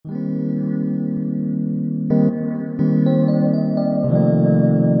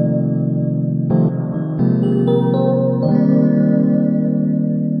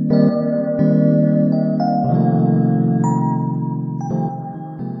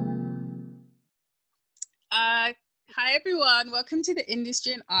Hi everyone, welcome to The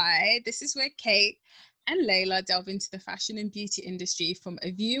Industry and I. This is where Kate and Layla delve into the fashion and beauty industry from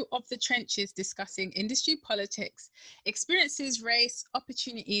a view of the trenches, discussing industry politics, experiences, race,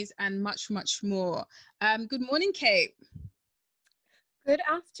 opportunities, and much, much more. Good morning, Kate. Good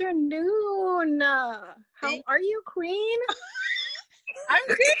afternoon. How are you, Queen? I'm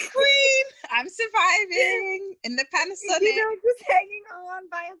good, Queen. I'm surviving in the Panasonic. You know, just hanging on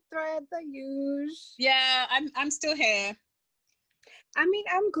by a thread, the usual. Yeah, I'm still here. I mean,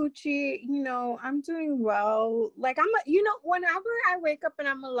 I'm Gucci. You know, I'm doing well. Like whenever I wake up and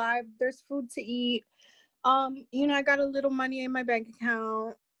I'm alive, there's food to eat. I got a little money in my bank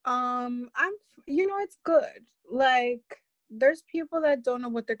account. It's good. Like, there's people that don't know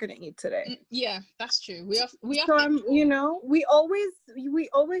what they're gonna eat today. Yeah, that's true. We are. So we always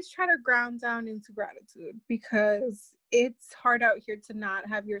try to ground down into gratitude because it's hard out here to not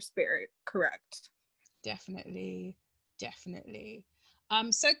have your spirit correct. Definitely.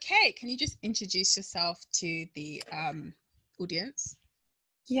 So Kate, can you just introduce yourself to the audience?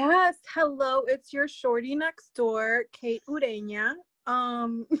 Yes, hello, it's your shorty next door, Kate Ureña.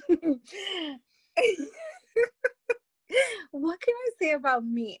 What can I say about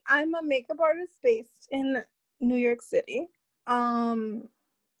me? I'm a makeup artist based in New York City. I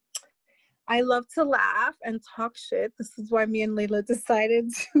love to laugh and talk shit. This is why me and Layla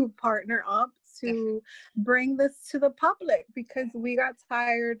decided to partner up to bring this to the public, because we got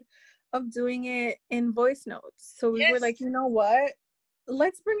tired of doing it in voice notes. So we were like, you know what?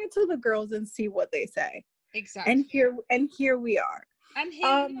 Let's bring it to the girls and see what they say. Exactly. And here we are. And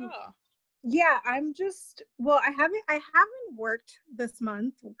here we are. Yeah, I haven't worked this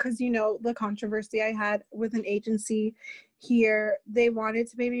month because, the controversy I had with an agency here. They wanted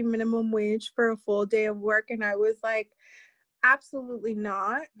to pay me minimum wage for a full day of work, and I was like, absolutely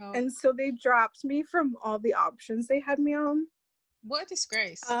not. No. And so they dropped me from all the options they had me on. What a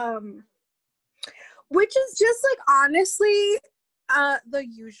disgrace. Which is just like, honestly, the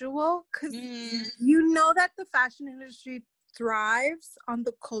usual, because you know that the fashion industry thrives on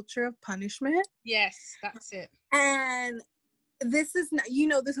the culture of punishment. Yes, that's it. And this is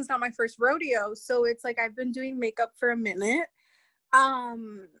not my first rodeo, so it's like I've been doing makeup for a minute. I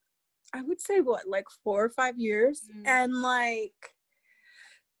would say like 4 or 5 years, and like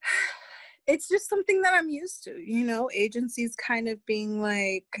it's just something that I'm used to. Agencies kind of being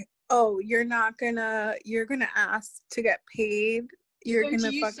like, oh, you're gonna ask to get paid. You're going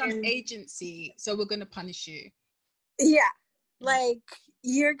to use some agency, so we're gonna punish you. Yeah. Like,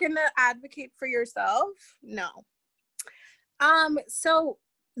 you're gonna advocate for yourself? No. So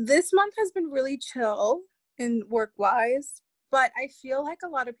this month has been really chill in work-wise, but I feel like a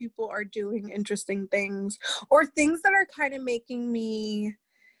lot of people are doing interesting things, or things that are kind of making me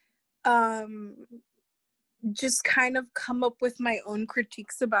just kind of come up with my own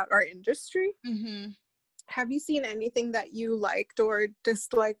critiques about our industry. Have you seen anything that you liked or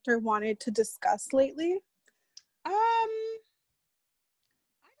disliked or wanted to discuss lately?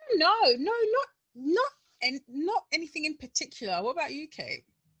 No, not anything in particular. What about you, Kate?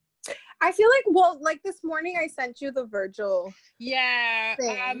 I feel like, this morning I sent you the Virgil. Yeah.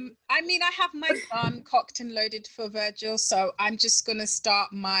 Thing. I mean, I have my gun cocked and loaded for Virgil, so I'm just gonna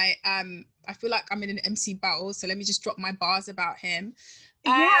start my I feel like I'm in an MC battle, so let me just drop my bars about him.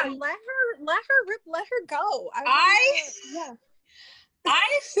 Let her rip, let her go. I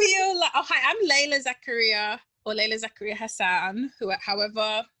feel like, oh, hi, I'm Layla Zakaria, or Layla Zakaria Hassan,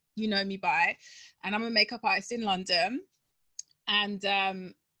 however you know me by, and I'm a makeup artist in London. And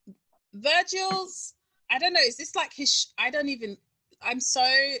Virgil's, I don't know, is this like I'm so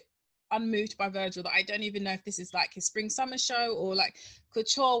unmoved by Virgil that I don't even know if this is like his spring summer show or like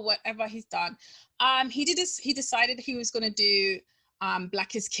couture, whatever he's done. He decided he was going to do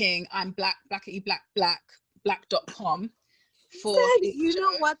Black is King, I'm black.com for you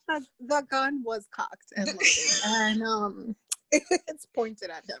know what, the gun was cocked and loaded, and it's pointed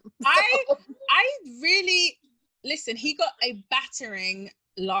at him. So. I really, listen, he got a battering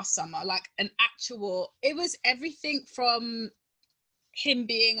last summer, like it was everything from him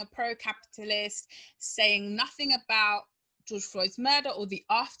being a pro-capitalist, saying nothing about George Floyd's murder or the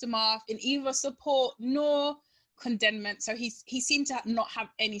aftermath in either support nor condemnation. So he seemed to not have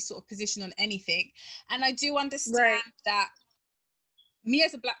any sort of position on anything. And I do understand that me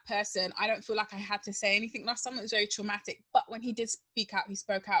as a Black person, I don't feel like I had to say anything last summer. It was very traumatic. But when he did speak out, he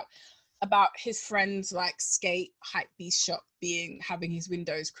spoke out about his friend's like skate hype beast shop having his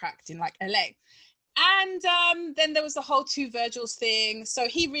windows cracked in like LA. And then there was the whole Two Virgils thing. So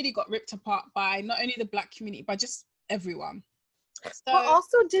he really got ripped apart by not only the Black community, but just everyone. So Well,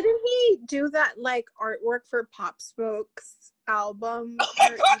 also, didn't he do that like artwork for Pop Smoke's album oh my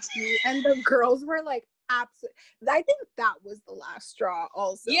or god, EP? And the girls were like, absolutely. I think that was the last straw.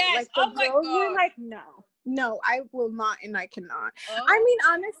 Also, yes, like the oh my girls were god. like, no, I will not, and I cannot. I Oh, mean,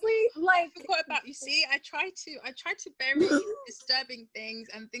 honestly, I like forgot about, you see, I try to bury disturbing things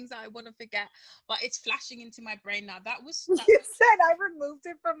and things that I want to forget, but it's flashing into my brain now. That was you said, I removed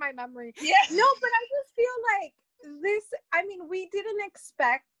it from my memory. yeah. No, but I just feel like this. I mean, we didn't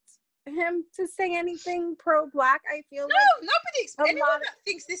expect him to say anything pro-black. I feel No, like anyone that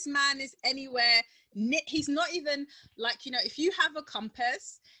thinks this man is anywhere, he's not even like, you know, if you have a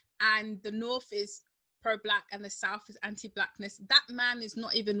compass and the north is pro-black and the south is anti-blackness, that man is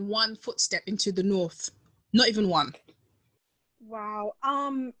not even one footstep into the north, not even one. wow.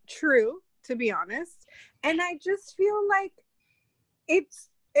 True, to be honest. And I just feel like it's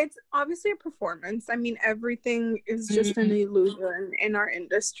obviously a performance. I mean, everything is just an illusion in our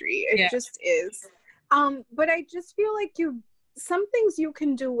industry. It just is. But I just feel like some things you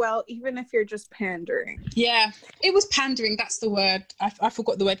can do well even if you're just pandering. Yeah, it was pandering. That's the word. I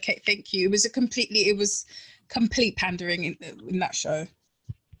forgot the word, Kate. Thank you. It was complete pandering in that show.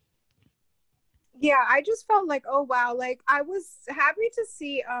 Yeah, I just felt like, oh wow, like I was happy to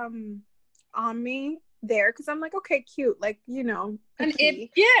see Ami there because I'm like, okay, cute, like, you know, And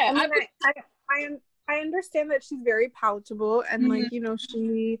I understand that she's very palatable and like, you know,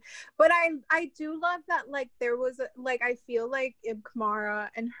 but I do love that like there was like I feel like Kamara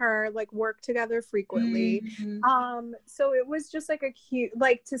and her like work together frequently. So it was just like a cute,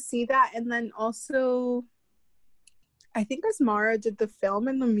 like, to see that. And then also I think Asmara did the film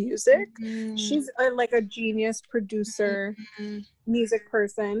and the music. She's like a genius producer, music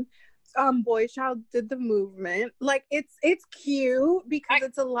person. Boy Child did the movement. Like it's cute because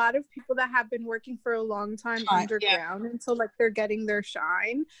it's a lot of people that have been working for a long time underground until like they're getting their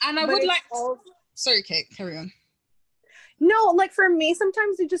shine. And I would like sorry, Kate, carry on. No, like for me,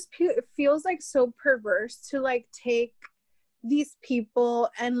 sometimes it just feels like so perverse to like take these people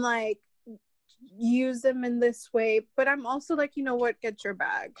and like use them in this way, but I'm also like, you know what, get your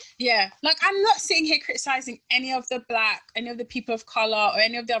bag. Yeah, like I'm not sitting here criticizing any of the people of color or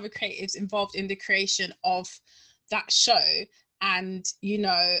any of the other creatives involved in the creation of that show. And you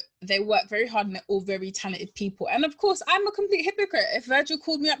know, they work very hard and they're all very talented people. And of course, I'm a complete hypocrite. If Virgil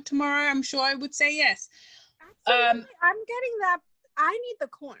called me up tomorrow, I'm sure I would say yes. Absolutely. I'm getting that. I need the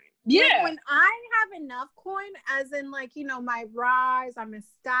coin. Yeah. Like when I have enough coin, as in like, you know, my rise, I'm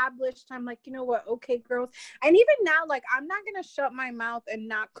established. I'm like, you know what? Okay, girls. And even now, like, I'm not going to shut my mouth and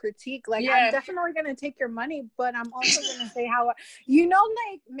not critique. Like, I'm definitely going to take your money, but I'm also going to say how, you know,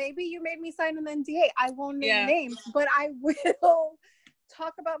 like maybe you made me sign an NDA. I won't name names, but I will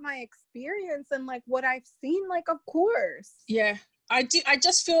talk about my experience and like what I've seen, like, of course. Yeah. I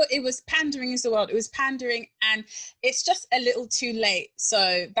just feel it was pandering is the word. It was pandering and it's just a little too late.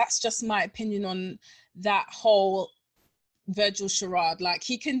 So that's just my opinion on that whole Virgil charade. Like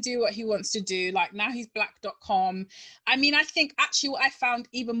he can do what he wants to do. Like now he's black.com. I mean, I think actually what I found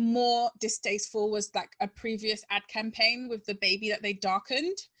even more distasteful was like a previous ad campaign with the baby that they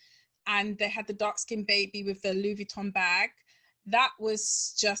darkened and they had the dark skinned baby with the Louis Vuitton bag. That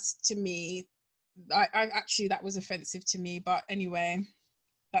was just, to me, I actually, that was offensive to me, but anyway,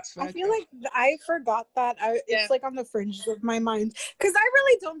 that's Virgil. I feel like I forgot that. It's like on the fringes of my mind because I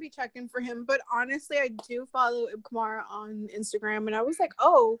really don't be checking for him, but honestly I do follow Kamara on Instagram and I was like,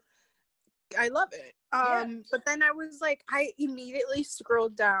 oh, I love it. But then I was like, I immediately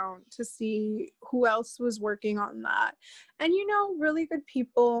scrolled down to see who else was working on that, and you know, really good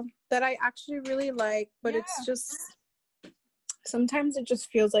people that I actually really like, but it's just sometimes it just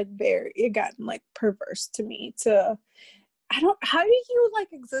feels like very, again, like perverse to me to, how do you like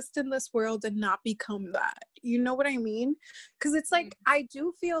exist in this world and not become that? You know what I mean? Because it's like, I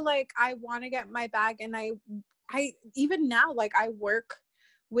do feel like I want to get my bag and I even now, like I work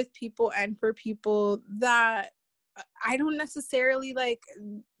with people and for people that I don't necessarily like,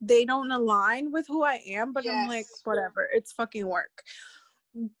 they don't align with who I am, but I'm like, whatever, it's fucking work.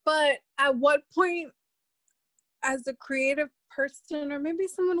 But at what point as a creative person or maybe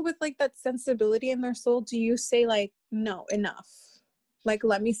someone with like that sensibility in their soul do you say like, no, enough, like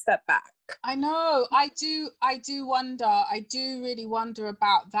let me step back? I know, I do wonder, I do really wonder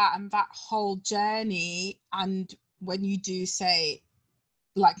about that and that whole journey. And when you do say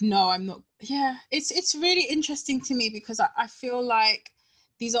like, no, I'm not, it's really interesting to me because I feel like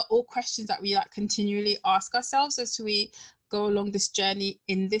these are all questions that we like continually ask ourselves as we go along this journey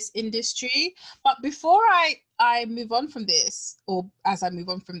in this industry. But before I move on from this, or as I move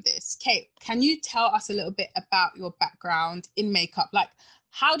on from this, Kate, can you tell us a little bit about your background in makeup? Like,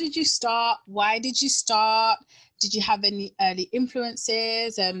 how did you start? Why did you start? Did you have any early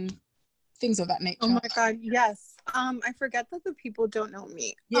influences and things of that nature? Oh my God, yes. I forget that the people don't know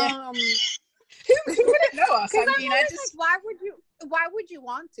me. Yeah. Who wouldn't know us? I mean, I just like, why would you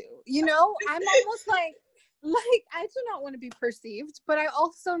want to? You know, I'm almost like I do not want to be perceived, but I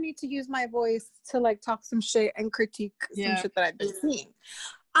also need to use my voice to like talk some shit and critique some shit that I've been seeing.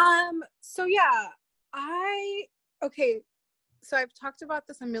 So yeah, so I've talked about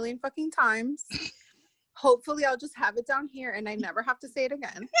this a million fucking times. Hopefully I'll just have it down here and I never have to say it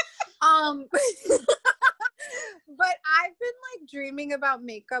again. But I've been like dreaming about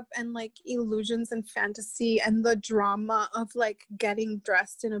makeup and like illusions and fantasy and the drama of like getting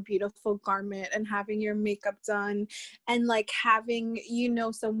dressed in a beautiful garment and having your makeup done and like having, you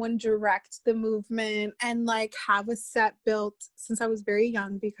know, someone direct the movement and like have a set built since I was very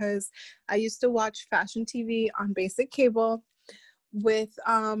young, because I used to watch fashion TV on basic cable with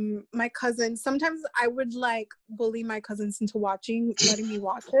my cousins. Sometimes I would like bully my cousins into letting me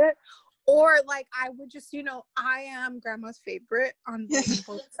watch it. Or like I would just, you know, I am grandma's favorite on like,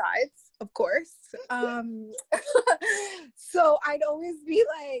 both sides, of course. So I'd always be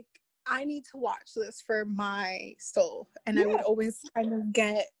like, I need to watch this for my soul. And I would always kind of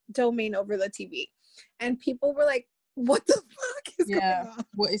get domain over the TV. And people were like, what the fuck is going on?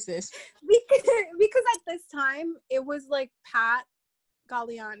 What is this? Because at this time, it was like Pat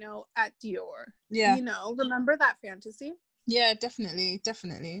Galliano at Dior. Yeah. You know, remember that fantasy? Yeah, definitely.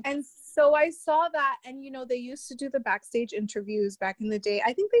 And so I saw that, and you know, they used to do the backstage interviews back in the day.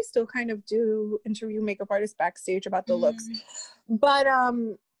 I think they still kind of do interview makeup artists backstage about the looks. But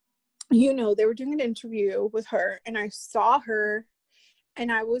you know, they were doing an interview with her and I saw her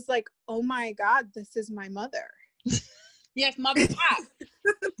and I was like, oh my God, this is my mother. Yes, Mother Pat.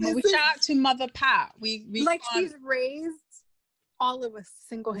 We shout out to Mother Pat. We like she's raised all of us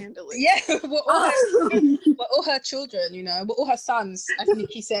single-handedly. Yeah, we're all her children, you know, we're all her sons, as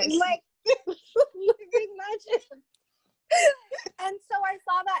Nikki says. Like, imagine. And so I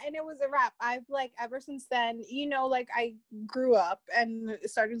saw that and it was a wrap. I've like, ever since then, you know, like I grew up and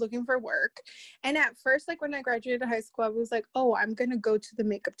started looking for work. And at first, like when I graduated high school, I was like, oh, I'm going to go to the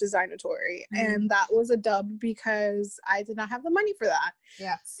makeup designatory. And that was a dub because I did not have the money for that.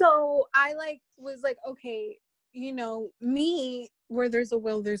 Yeah. So I like was like, okay, you know, me, where there's a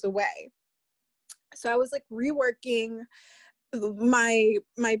will, there's a way. So I was like reworking my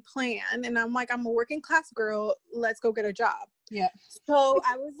plan, and I'm like, I'm a working class girl, let's go get a job. Yeah. So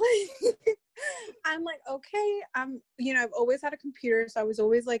I was like I'm like, okay, you know, I've always had a computer, so I was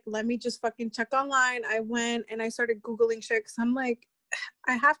always like, let me just fucking check online. I went and I started Googling shit because I'm like,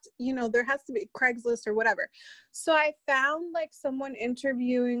 I have to, you know, there has to be Craigslist or whatever. So I found like someone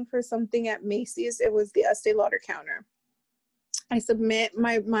interviewing for something at Macy's. It was the Estee Lauder counter. I submit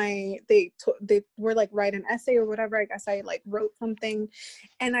they were like, write an essay or whatever. I guess I like wrote something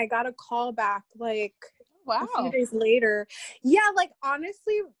and I got a call back like a few days later. Yeah, like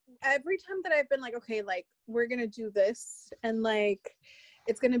honestly, every time that I've been like, okay, like we're gonna do this and like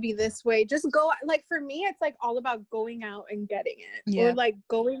it's gonna be this way, just go. Like for me, it's like all about going out and getting it. Or like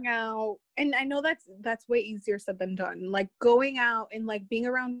going out, and I know that's way easier said than done, like going out and like being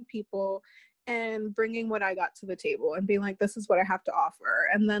around people and bringing what I got to the table and being like, this is what I have to offer.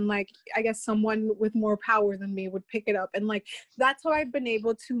 And then like, I guess someone with more power than me would pick it up. And like, that's how I've been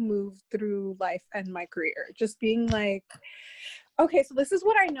able to move through life and my career. Just being like, okay, so this is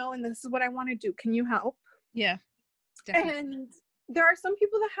what I know and this is what I want to do. Can you help? Yeah, definitely. And there are some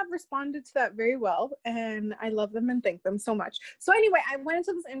people that have responded to that very well, and I love them and thank them so much. So anyway, I went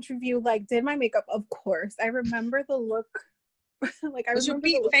into this interview, like did my makeup, of course. I remember the look. Like I was your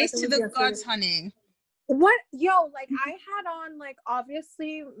beat face to the gods, honey. What, like I had on like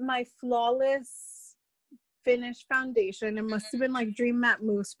obviously my flawless finish foundation. It must have been like Dream Matte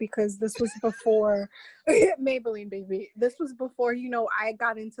Mousse because this was before Maybelline, baby. This was before, you know, I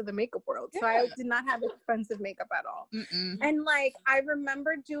got into the makeup world. So I did not have expensive makeup at all. And like I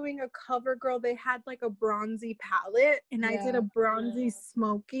remember doing a CoverGirl. They had like a bronzy palette and I did a bronzy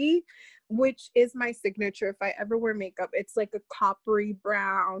smoky, which is my signature. If I ever wear makeup, it's like a coppery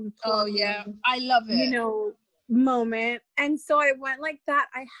brown plum, I love it, you know, moment. And so I went like that.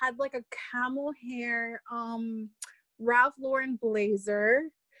 I had like a camel hair Ralph Lauren blazer.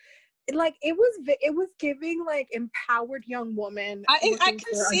 Like it was giving like empowered young woman. I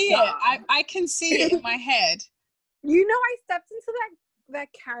can see it. I can see it in my head. You know, I stepped into that that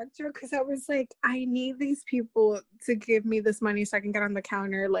character because I was like, I need these people to give me this money so I can get on the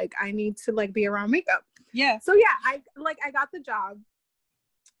counter. Like, I need to like be around makeup. Yeah. So yeah, I got the job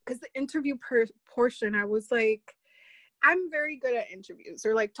because the interview portion, I was like, I'm very good at interviews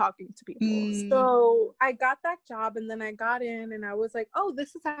or like talking to people. So I got that job and then I got in and I was like, oh,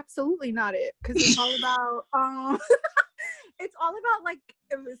 this is absolutely not it. Because it's all about it's all about like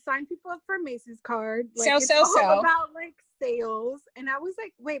sign people up for a Macy's card. Like it's all about like sales. And I was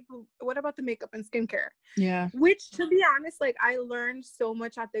like, wait, but what about the makeup and skincare? Yeah. Which to be honest, like I learned so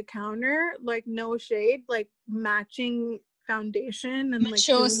much at the counter, like no shade, like matching foundation and like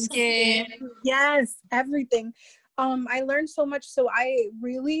skin. Yes, everything. I learned so much, so I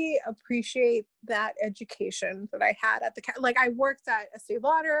really appreciate that education that I had at the like I worked at Estee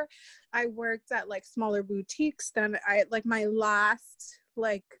Lauder, I worked at like smaller boutiques. Then I like my last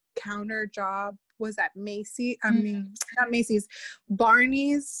like counter job was at Macy's. I mean, not Macy's,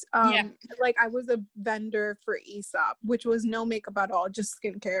 Barney's. Like I was a vendor for Aesop, which was no makeup at all, just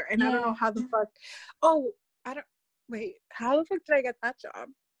skincare. And I don't know how the fuck. Oh, I don't. Wait, how the fuck did I get that job?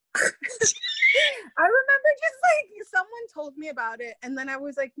 I remember just like someone told me about it and then I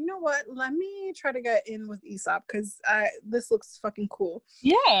was like, you know what, let me try to get in with Aesop because this looks fucking cool.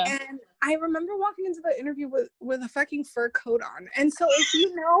 Yeah. And I remember walking into the interview with a fucking fur coat on. And so if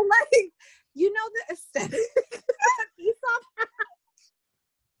you know, like, you know the aesthetic that Aesop has.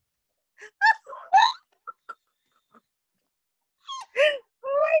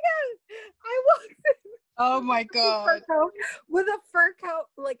 Oh my god, I walked in. Oh my god. With a fur coat,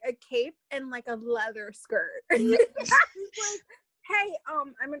 like a cape and like a leather skirt. Like, hey,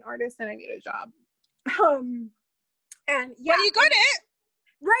 I'm an artist and I need a job. And yeah, well, you got it.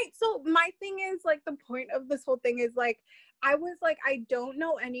 Right. So my thing is like the point of this whole thing is like I was like, I don't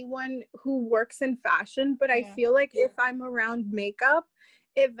know anyone who works in fashion, but I feel like if I'm around makeup,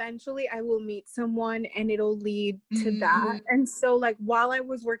 eventually I will meet someone and it'll lead to that. And so like while I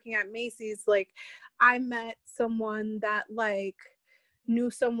was working at Macy's, like I met someone that like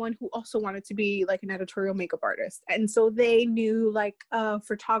knew someone who also wanted to be like an editorial makeup artist. And so they knew like a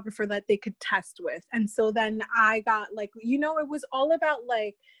photographer that they could test with. And so then I got like, you know, it was all about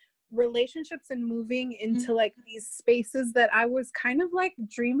like relationships and moving into like these spaces that I was kind of like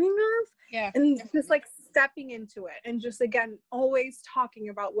dreaming of. Yeah. And just like stepping into it and just again always talking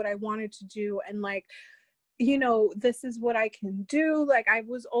about what I wanted to do and like, you know, this is what I can do. Like I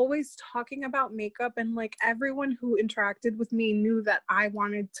was always talking about makeup and like everyone who interacted with me knew that I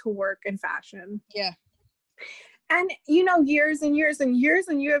wanted to work in fashion. Yeah. And you know, years and years and years,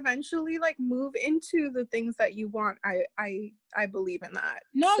 and you eventually like move into the things that you want. I believe in that.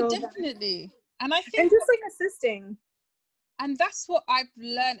 No, so definitely. And I think and just like assisting. And that's what I've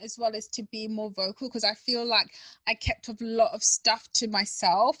learned as well, is to be more vocal, because I feel like I kept a lot of stuff to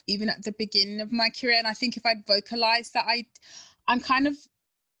myself, even at the beginning of my career. And I think if I'd vocalized that, I'm kind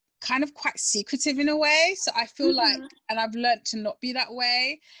of quite secretive in a way. So I feel like, and I've learned to not be that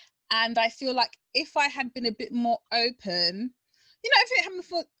way. And I feel like if I had been a bit more open, you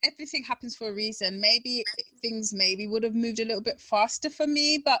know, everything happens for a reason. Maybe things would have moved a little bit faster for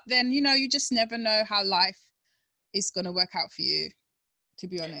me. But then, you know, you just never know how life is going to work out for you, to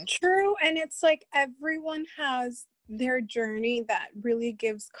be honest. True. And it's like everyone has their journey that really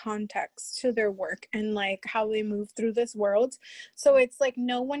gives context to their work and like how they move through this world. So it's like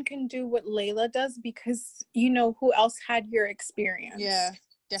no one can do what Layla does because you know who else had your experience. Yeah.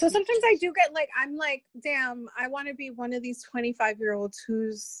 Definitely. So sometimes I do get like, I'm like, damn, I want to be one of these 25-year-olds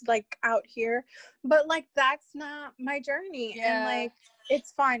who's like out here, but like that's not my journey. And like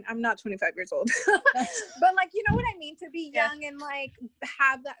it's fine, I'm not 25 years old. But like, you know what I mean, to be young and like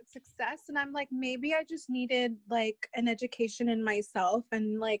have that success. And I'm like, maybe I just needed like an education in myself.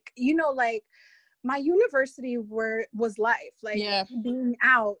 And like, you know, like my university was life, like being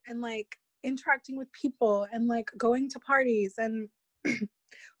out and like interacting with people and like going to parties and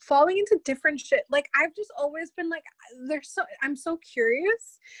falling into different shit. Like I've just always been like, I'm so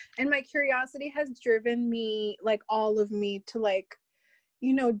curious, and my curiosity has driven me, like all of me, to like,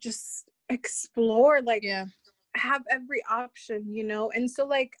 you know, just explore, like have every option, you know. And so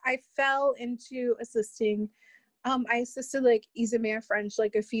like I fell into assisting. I assisted like Isamaya French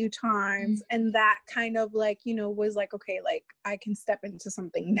like a few times, and that kind of like, you know, was like, okay, like I can step into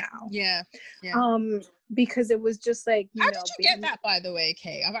something now. Because it was just like, how did you get that, by the way,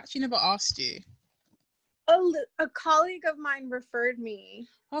 Kay? I've actually never asked you. A colleague of mine referred me.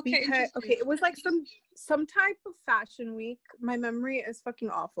 Okay, it was like some type of fashion week. My memory is fucking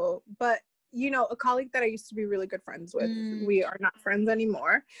awful, but you know, a colleague that I used to be really good friends with, we are not friends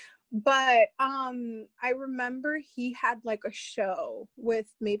anymore. But I remember he had like a show with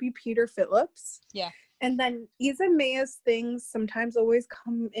maybe Peter Phillips. Yeah. And then Isa Maya's things sometimes always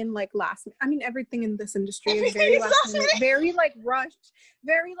come in like last minute. I mean, everything in this industry is very last minute, very like rushed,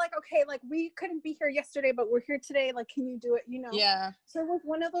 very like, okay, like we couldn't be here yesterday, but we're here today. Like, can you do it? You know? Yeah. So it was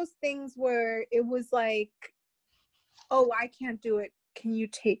one of those things where it was like, oh, I can't do it. Can you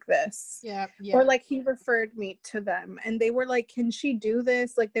take this? Yeah. Or like he referred me to them and they were like, can she do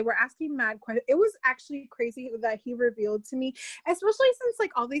this? Like they were asking mad questions. It was actually crazy that he revealed to me, especially since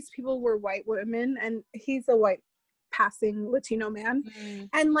like all these people were white women and he's a white passing Latino man.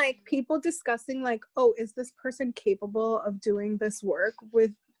 And like people discussing like, oh, is this person capable of doing this work?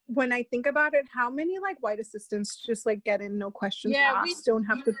 With when I think about it, how many like white assistants just like get in, no questions asked, don't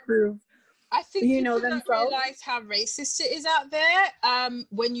have to prove, I think you people know, don't themselves. realize how racist it is out there.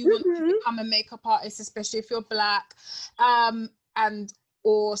 When you want to become a makeup artist, especially if you're Black, and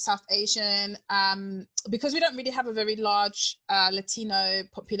or South Asian, because we don't really have a very large Latino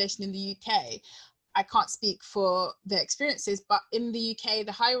population in the UK. I can't speak for their experiences, but in the UK,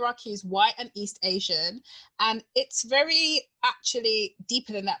 the hierarchy is white and East Asian, and it's very actually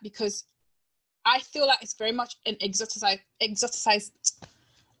deeper than that because I feel like it's very much an exoticization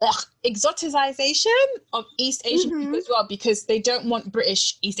of East Asian people as well, because they don't want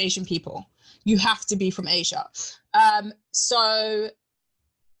British East Asian people. You have to be from Asia. So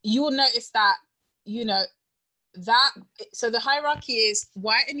you will notice that, you know, so the hierarchy is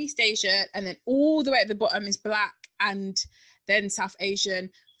white and East Asian, and then all the way at the bottom is Black and then South Asian.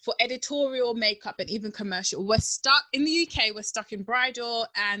 For editorial makeup and even commercial, we're stuck in the UK, we're stuck in bridal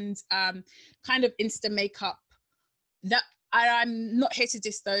and kind of Insta makeup. That I'm not here to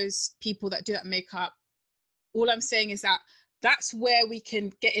diss those people that do that makeup. All I'm saying is that that's where we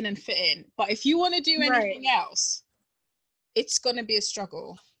can get in and fit in. But if you want to do anything else, it's going to be a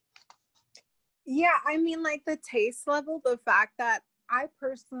struggle. Yeah, I mean, like the taste level, the fact that I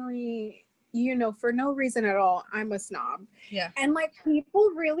personally, you know, for no reason at all, I'm a snob. Yeah. And like people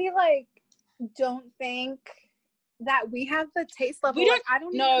really like don't think that we have the taste level. We don't, like, I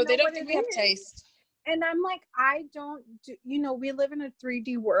don't no, even they know don't think we have taste. And I'm like, I don't do, you know, we live in a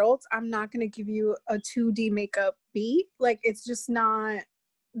 3D world. I'm not going to give you a 2D makeup beat. Like, it's just not,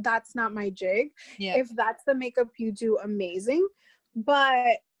 that's not my jig. Yeah. If that's the makeup you do, amazing.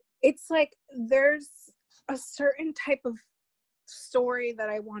 But it's like, there's a certain type of story that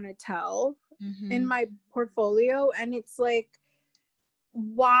I want to tell in my portfolio. And it's like,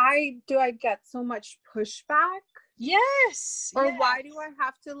 why do I get so much pushback? Yes. Or why do I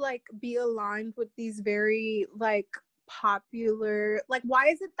have to like be aligned with these very like popular, like why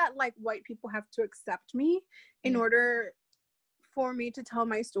is it that like white people have to accept me in order for me to tell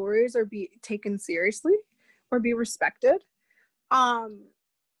my stories or be taken seriously or be respected?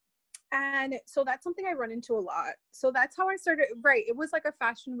 And so that's something I run into a lot. So that's how I started. Right, it was like a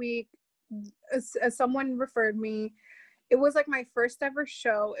fashion week. As someone referred me. It was like my first ever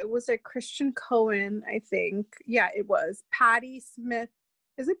show. It was like Christian Cohen, I think. Yeah, it was. Patti Smith.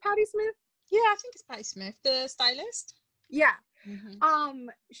 Is it Patti Smith? Yeah, I think it's Patti Smith, the stylist. Yeah.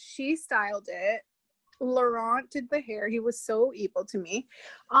 She styled it. Laurent did the hair. He was so evil to me.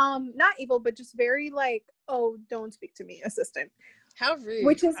 Not evil, but just very like, oh, don't speak to me, assistant. How rude.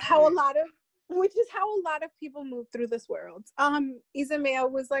 Which is how a lot of people move through this world. Isa Maya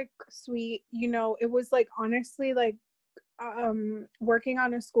was like sweet, you know. It was like honestly like working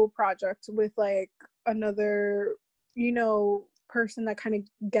on a school project with like another, you know, person that kind of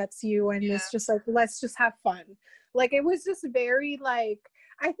gets you and it's just like, let's just have fun. Like it was just very like,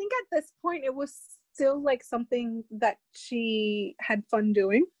 I think at this point it was still like something that she had fun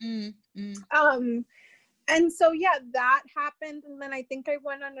doing. And so yeah, that happened, and then I think I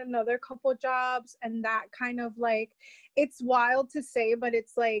went on another couple jobs, and that kind of like, it's wild to say, but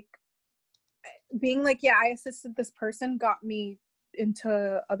it's like being like, yeah, I assisted this person got me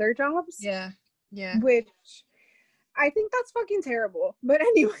into other jobs. Yeah. Which I think that's fucking terrible. But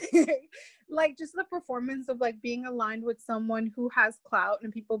anyway, like just the performance of like being aligned with someone who has clout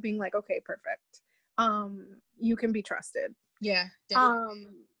and people being like, okay, perfect. You can be trusted. Yeah. Definitely.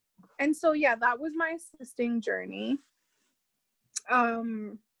 And so yeah, that was my assisting journey.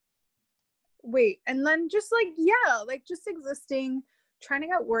 And then just like, yeah, like just existing, trying to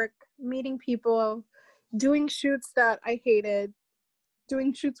get work, meeting people, doing shoots that I hated,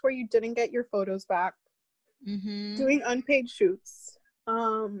 doing shoots where you didn't get your photos back, doing unpaid shoots,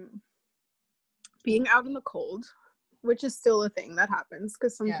 being out in the cold, which is still a thing that happens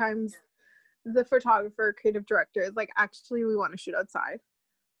because sometimes the photographer, creative director is like, actually, we want to shoot outside.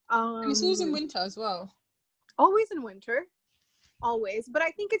 And it's always in winter as well. Always in winter. always, but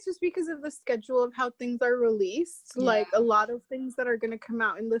I think it's just because of the schedule of how things are released. Yeah. Like a lot of things that are going to come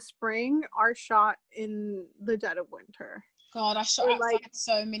out in the spring are shot in the dead of winter. God, I shot Or, outside like,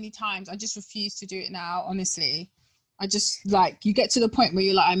 so many times. I just refuse to do it now, honestly. I just, like, you get to the point where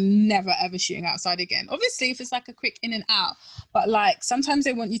you're like, I'm never ever shooting outside again. Obviously, if it's like a quick in and out, but like sometimes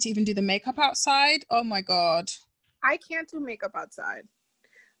they want you to even do the makeup outside. Oh my God. I can't do makeup outside.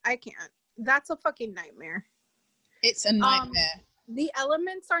 I can't. That's a fucking nightmare. It's a nightmare. The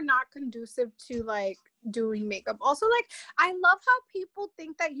elements are not conducive to like doing makeup. Also, like, I love how people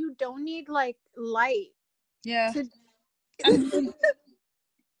think that you don't need like light. Yeah. To...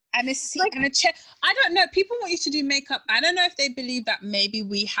 And a seat and a chair. I don't know. People want you to do makeup. I don't know if they believe that maybe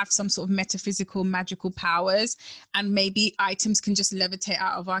we have some sort of metaphysical, magical powers, and maybe items can just levitate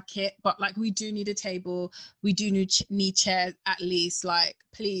out of our kit. But like, we do need a table. We do need chairs at least. Like,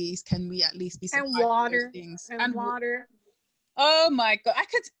 please, can we at least be supplied and water with those things? and water. Oh my God! I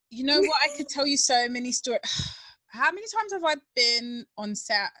could. You know what? I could tell you so many stories. How many times have I been on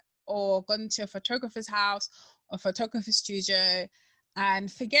set or gone to a photographer's house or photographer's studio?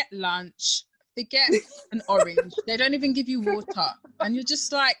 And forget lunch, forget an orange. They don't even give you water. And you're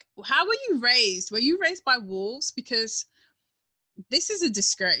just like, how were you raised? Were you raised by wolves? Because this is a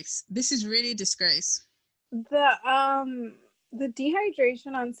disgrace. This is really a disgrace. The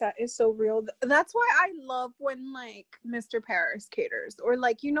dehydration on set is so real. That's why I love when like Mr. Paris caters, or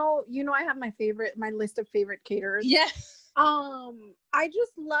like, you know, I have my list of favorite caterers. Yeah. I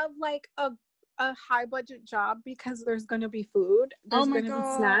just love like a high budget job because there's gonna be food, there's gonna be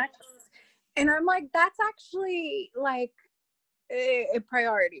snacks, and I'm like, that's actually like a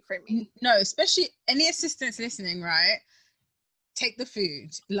priority for me. No, especially any assistants listening, right? Take the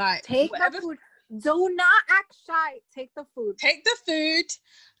food. Like, take the food. Do not act shy. Take the food. Take the food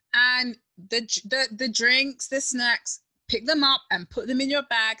and the drinks, the snacks. Pick them up and put them in your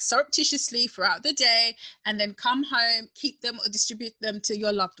bag surreptitiously throughout the day, and then come home, keep them or distribute them to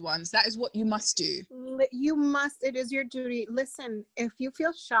your loved ones. That is what you must do. You must. It is your duty. Listen, if you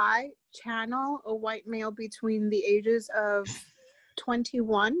feel shy, channel a white male between the ages of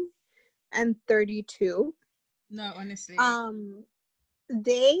 21 and 32. No, honestly.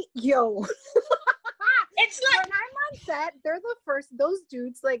 It's like when I'm on set, they're the first. Those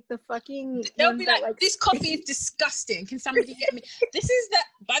dudes, like the fucking. They'll be like, this coffee is disgusting. Can somebody get me? This is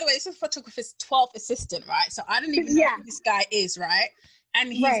by the way, this is a photographer's 12th assistant, right? So I don't even know who this guy is, right?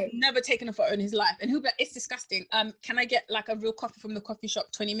 And he's never taken a photo in his life. And he'll be like, it's disgusting. Can I get like a real coffee from the coffee shop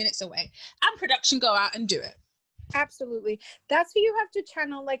 20 minutes away? And production go out and do it. Absolutely. That's who you have to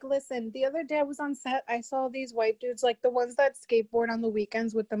channel. Like, listen, the other day I was on set, I saw these white dudes, like the ones that skateboard on the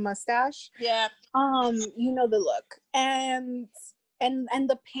weekends with the mustache. Yeah. You know the look. And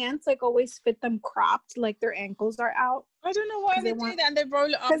the pants like always fit them cropped, like their ankles are out. I don't know why they do that, and they roll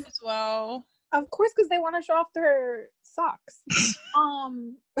it up as well. Of course, because they want to show off their socks.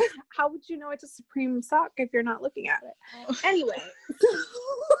 How would you know it's a Supreme sock if you're not looking at it? Oh. Anyway.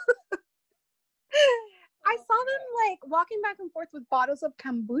 I saw them like walking back and forth with bottles of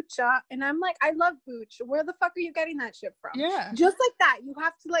kombucha, and I'm like, I love booch. Where the fuck are you getting that shit from? Yeah. Just like that. You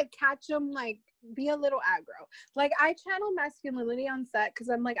have to like catch them, like be a little aggro. Like I channel masculinity on set because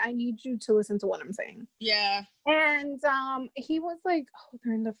I'm like, I need you to listen to what I'm saying. Yeah. And he was like, oh,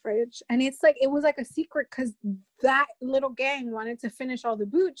 they're in the fridge. And it's like, it was like a secret because that little gang wanted to finish all the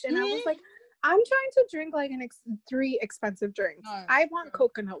booch. And I was like, I'm trying to drink like 3 expensive drinks. Oh, I want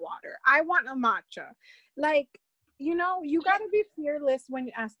coconut water. I want a matcha. Like, you know, you got to be fearless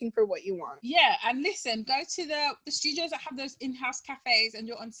when asking for what you want. Yeah, and listen, go to the studios that have those in-house cafes and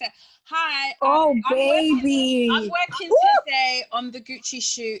you're on set. Hi. Baby. I'm working today on the Gucci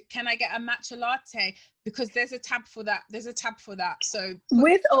shoot. Can I get a matcha latte? Because there's a tab for that. So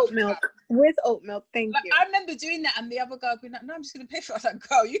with oat milk. With oat milk. Thank you. I remember doing that, and the other girl being like, no, I'm just going to pay for it. I was like,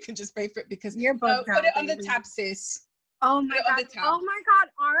 girl, you can just pay for it because you're bugged out, put it on the tab, sis. Oh my God. Oh my God.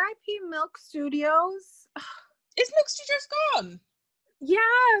 R.I.P. Milk Studios. Is Milk Studios gone? Yes,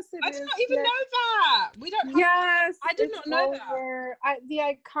 I did not even know that. We don't have I did not know that. The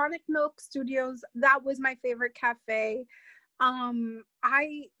iconic Milk Studios, that was my favorite cafe.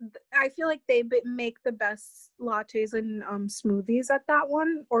 I feel like they make the best lattes and smoothies at that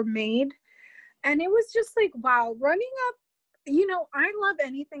one, or made. And it was just like, wow, running up, you know, I love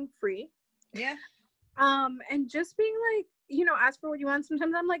anything free. Yeah. And just being like, you know, ask for what you want.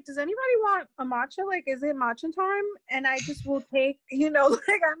 Sometimes I'm like, does anybody want a matcha? Like, is it matcha time? And I just will take, you know, like,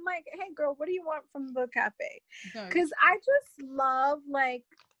 I'm like, hey girl, what do you want from the cafe? Because I just love, like,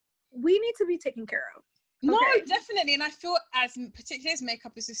 we need to be taken care of. Okay? No, definitely. And I feel particularly as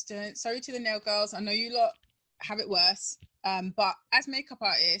makeup assistant, sorry to the nail girls, I know you lot have it worse. But as makeup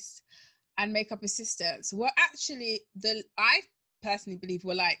artists and makeup assistants, we're actually I personally believe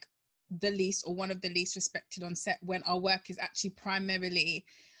we're like the least or one of the least respected on set when our work is actually primarily.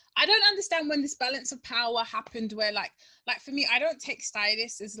 I don't understand when this balance of power happened where like for me, I don't take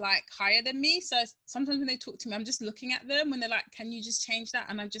stylists as like higher than me. So sometimes when they talk to me, I'm just looking at them when they're like, can you just change that?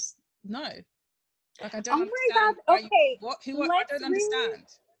 And I just, no. Like, I don't understand. God. Okay. I don't understand.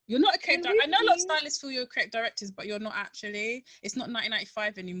 You're not a creative director. I know a lot of stylists feel you're creative directors, but you're not actually. It's not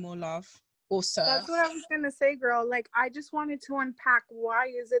 1995 anymore, love. Or sir. That's what I was going to say, girl. Like, I just wanted to unpack why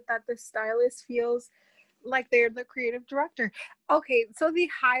is it that the stylist feels like they're the creative director. Okay, so the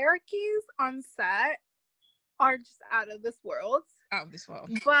hierarchies on set are just out of this world. Out of this world.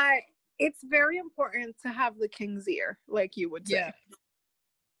 But it's very important to have the king's ear, like you would say. Yeah.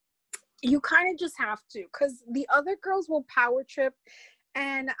 You kind of just have to, because the other girls will power trip,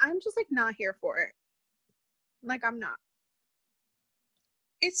 and I'm just like not here for it. Like, I'm not.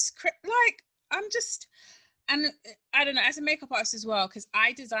 It's like, I'm just, and I don't know, as a makeup artist as well, because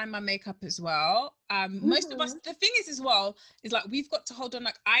I design my makeup as well. Most of us, the thing is as well, is like we've got to hold on.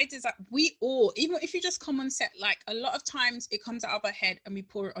 Like I design, we all, even if you just come on set, like a lot of times it comes out of our head and we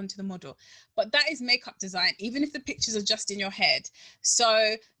pour it onto the model. But that is makeup design, even if the pictures are just in your head.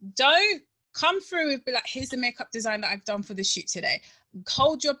 So don't come through with be like, here's the makeup design that I've done for the shoot today.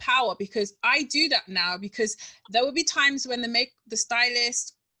 Hold your power, because I do that now, because there will be times when the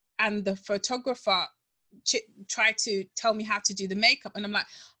stylist and the photographer try to tell me how to do the makeup, and I'm like,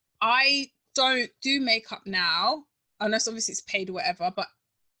 I don't do makeup now unless obviously it's paid or whatever, but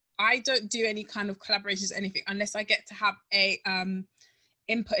I don't do any kind of collaborations or anything unless I get to have a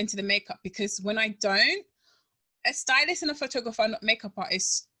input into the makeup, because when I don't, a stylist and a photographer are not makeup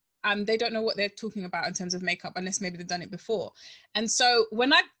artists. They don't know what they're talking about in terms of makeup unless maybe they've done it before. And so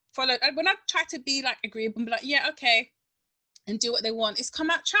when I try to be like agreeable and be like, yeah, okay, and do what they want, it's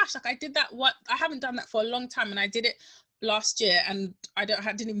come out trash. Like I did that, I haven't done that for a long time, and I did it last year, and I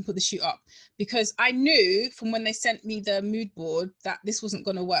didn't even put the shoot up because I knew from when they sent me the mood board that this wasn't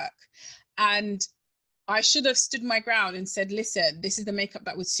going to work. And I should have stood my ground and said, listen, this is the makeup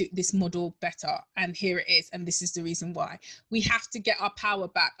that would suit this model better, and here it is, and this is the reason why. We have to get our power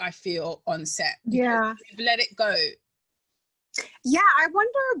back, I feel, on set. Yeah. We've let it go. Yeah, I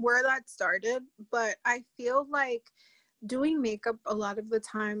wonder where that started, but I feel like doing makeup a lot of the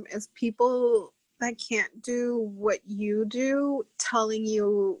time is people that can't do what you do telling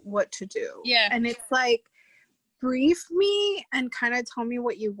you what to do. Yeah. And it's like, brief me and kind of tell me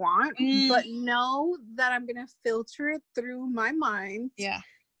what you want, but know that I'm gonna filter it through my mind. Yeah.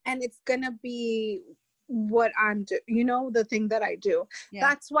 And it's gonna be what I'm doing, you know, the thing that I do. Yeah.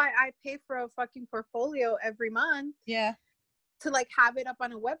 That's why I pay for a fucking portfolio every month. Yeah. To like have it up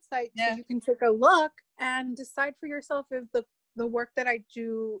on a website, so you can take a look and decide for yourself if the work that I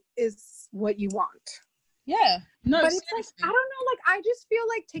do is what you want. Yeah. No, but it's like, I don't know, like I just feel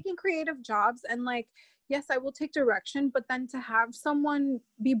like taking creative jobs and like, yes, I will take direction, but then to have someone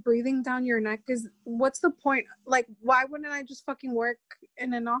be breathing down your neck is, what's the point? Like, why wouldn't I just fucking work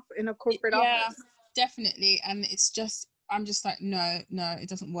in a corporate office? Yeah, definitely. And it's just, I'm just like, no, it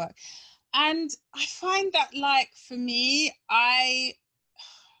doesn't work. And I find that, like, for me, I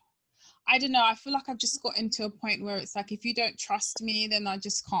don't know, I feel like I've just gotten to a point where it's like, if you don't trust me, then I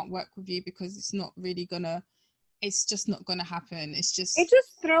just can't work with you, because it's just not gonna happen. It just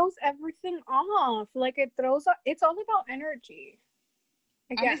throws everything off. Like it's all about energy.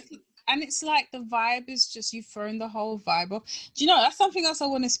 Again. And it's like the vibe is just, you've thrown the whole vibe off. Do you know, that's something else I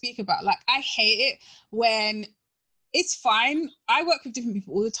want to speak about. Like, I hate it when, it's fine, I work with different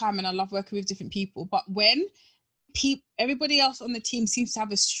people all the time and I love working with different people, but when everybody else on the team seems to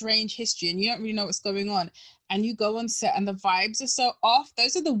have a strange history and you don't really know what's going on, and you go on set and the vibes are so off,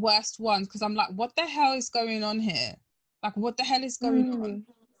 those are the worst ones, because I'm like, what the hell is going on here? Like, what the hell is going on?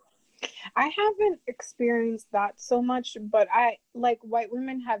 I haven't experienced that so much, but I like, white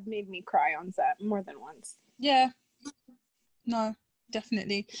women have made me cry on set more than once. Yeah. No,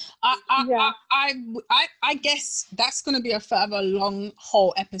 definitely. I guess that's going to be a further long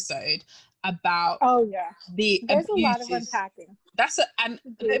whole episode about the there's abuses. A lot of unpacking.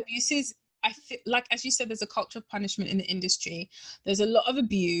 The abuses, I feel like, as you said, there's a culture of punishment in the industry. There's a lot of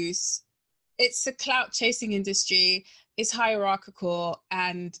abuse. It's a clout chasing industry. It's hierarchical.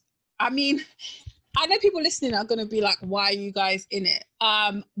 And I mean, I know people listening are going to be like, why are you guys in it?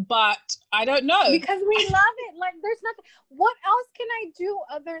 But I don't know. Because we love it. Like, there's nothing. What else can I do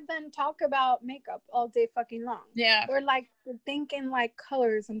other than talk about makeup all day fucking long? Yeah. Or like thinking like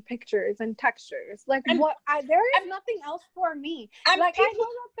colors and pictures and textures. Like, there is nothing else for me. Like, I know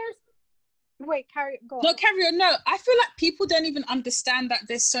that there's. Wait, go No, on. carry on. No, I feel like people don't even understand that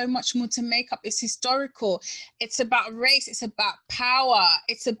there's so much more to makeup. It's historical. It's about race. It's about power.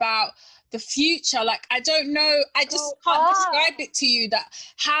 It's about the future. Like, I don't know. I just can't describe it to you that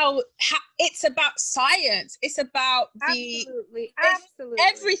how it's about science. It's about absolutely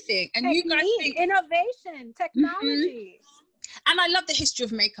everything. And technique, you guys think innovation, technology. And I love the history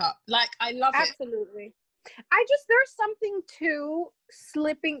of makeup. Like, I love it. Absolutely. There's something to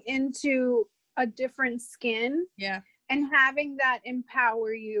slipping into a different skin. Yeah. And having that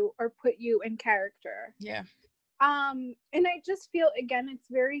empower you or put you in character. Yeah. And I just feel, again, it's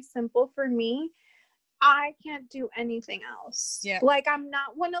very simple for me. I can't do anything else. Yeah. Like, I'm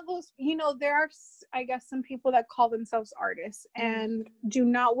not one of those, there are, I guess, some people that call themselves artists and do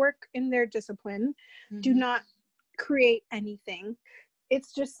not work in their discipline, do not create anything.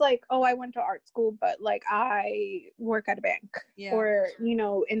 It's just like, oh, I went to art school, but like I work at a bank or,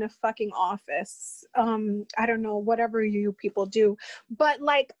 in a fucking office. I don't know, whatever you people do. But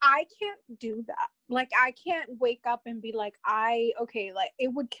like, I can't do that. Like, I can't wake up and be like, like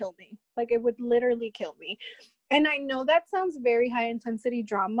it would kill me. Like, it would literally kill me. And I know that sounds very high intensity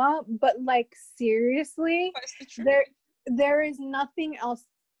drama, but like, seriously, there is nothing else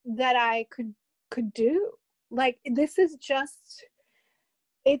that I could do. Like, this is just,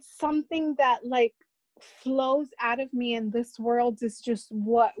 it's something that like flows out of me, and this world is just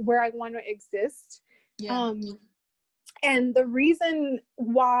where I want to exist. And the reason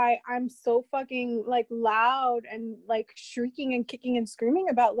why I'm so fucking like loud and like shrieking and kicking and screaming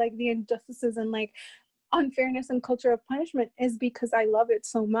about like the injustices and like unfairness and culture of punishment is because I love it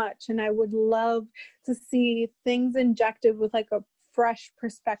so much, and I would love to see things injected with like a fresh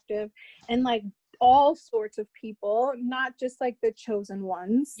perspective and like all sorts of people, not just like the chosen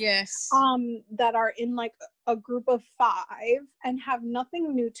ones. Yes. That are in like a group of 5 and have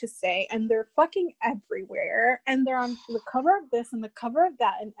nothing new to say, and they're fucking everywhere, and they're on the cover of this and the cover of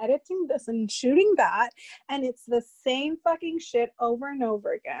that and editing this and shooting that, and it's the same fucking shit over and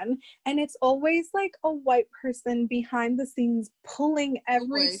over again, and it's always like a white person behind the scenes pulling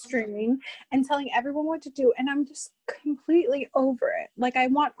every string and telling everyone what to do, and I'm just completely over it. Like, I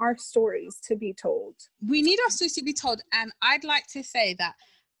want our stories to be told. We need our stories to be told, and I'd like to say that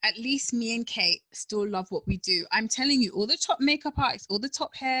at least me and Kate still love what we do. I'm telling you, all the top makeup artists, all the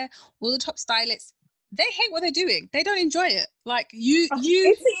top hair, all the top stylists, they hate what they're doing. They don't enjoy it. Like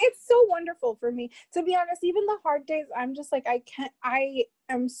it's so wonderful for me, to be honest. Even the hard days, I'm just like, I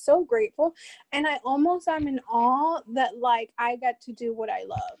am so grateful, and I almost am in awe that like I get to do what I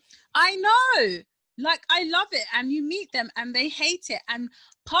love. I know. Like, I love it. And you meet them and they hate it. And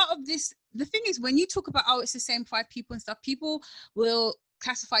part of this, the thing is, when you talk about, oh, it's the same 5 people and stuff, people will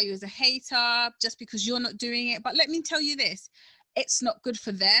classify you as a hater just because you're not doing it. But let me tell you this, it's not good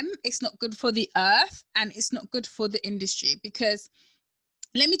for them, it's not good for the earth, and it's not good for the industry. Because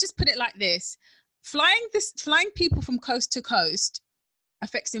let me just put it like this, flying people from coast to coast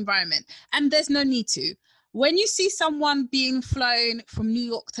affects the environment, and there's no need to. When you see someone being flown from New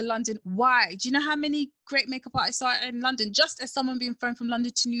York to London, why? Do you know how many great makeup artists are in London? Just as someone being flown from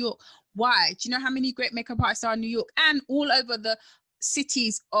London to New York, why? Do you know how many great makeup artists are in New York and all over the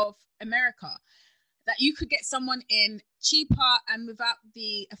cities of America? That you could get someone in cheaper and without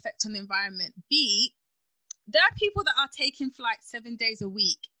the effect on the environment. B, there are people that are taking flights 7 days a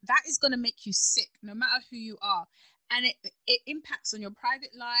week. That is going to make you sick, no matter who you are. And it impacts on your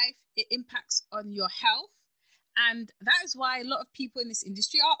private life. It impacts on your health. And that is why a lot of people in this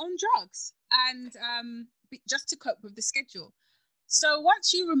industry are on drugs and just to cope with the schedule. So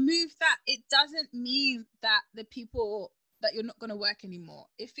once you remove that, it doesn't mean that the people that you're not going to work anymore.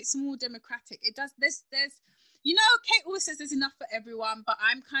 If it's more democratic, it does. There's Kate always says there's enough for everyone, but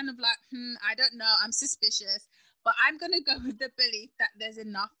I'm kind of like, I don't know. I'm suspicious, but I'm going to go with the belief that there's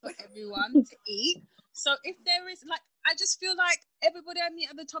enough for everyone to eat. So if there is, like, I just feel like everybody I meet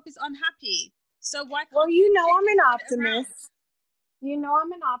at the top is unhappy. So why can't I'm an optimist.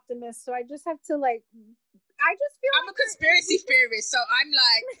 I'm an optimist, so I just have to like, I just feel I'm a conspiracy theorist, so I'm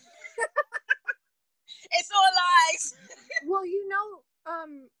like, it's all lies. Well,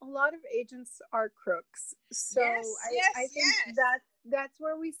 a lot of agents are crooks, so I think that's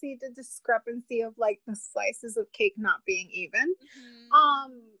where we see the discrepancy of like the slices of cake not being even.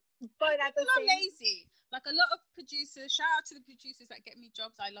 But at the same, lazy. Like, a lot of producers, shout out to the producers that get me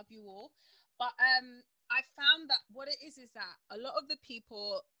jobs, I love you all. But I found that what it is that a lot of the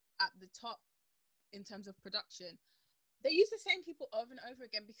people at the top in terms of production, they use the same people over and over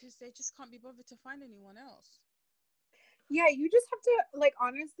again because they just can't be bothered to find anyone else. Yeah, you just have to, like,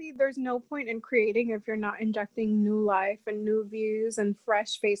 honestly, there's no point in creating if you're not injecting new life and new views and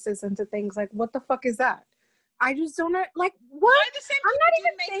fresh faces into things. Like, what the fuck is that? I just don't know. Like, what? Why are the same I'm people not doing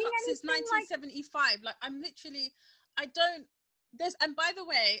even saying makeup since anything like, 1975? Like, I'm literally, I don't, there's, and by the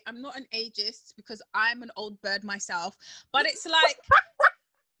way, I'm not an ageist because I'm an old bird myself, but it's like,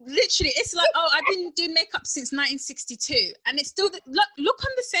 literally, it's like, oh, I've been doing makeup since 1962, and it's still look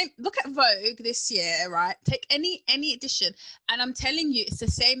on the same. Look at Vogue this year, right? Take any edition, and I'm telling you, it's the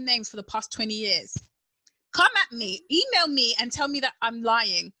same name for the past 20 years. Come at me, email me, and tell me that I'm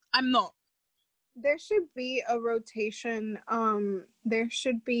lying. I'm not. there should be a rotation. There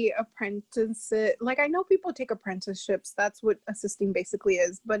should be apprentices. Like, I know people take apprenticeships, that's what assisting basically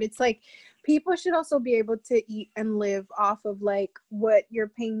is, but it's like people should also be able to eat and live off of like what you're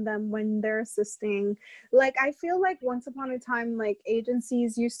paying them when they're assisting. Like, I feel like once upon a time, like,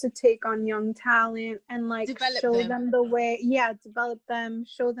 agencies used to take on young talent and like Develop show them. them the way. Yeah, develop them,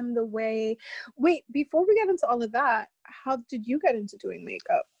 show them the way. Wait, before we get into all of that, how did you get into doing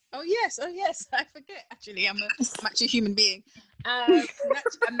makeup? Oh yes, I forget. Actually, I'm actually a human being. No,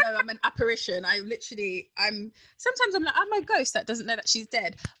 I'm an apparition. Sometimes I'm like, I'm a ghost that doesn't know that she's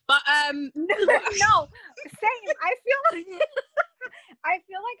dead. But No, no, same. I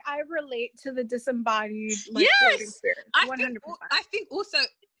feel like I relate to the disembodied, like, floating yes, spirits. I 100%. think also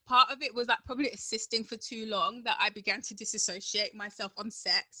part of it was like probably assisting for too long that I began to disassociate myself on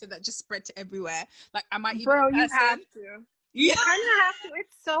set, so that just spread to everywhere. Like, am I even Bro, a you person? have to. You Yeah, kind of have to.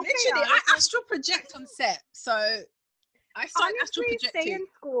 It's so literally, chaotic. I astral project on set, so I started astral Honestly, projecting. stay in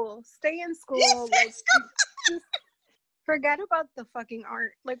school. Stay in school. Yes, Like, let's go. just forget about the fucking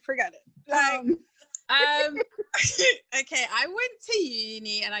art. Like, forget it. Like, okay, I went to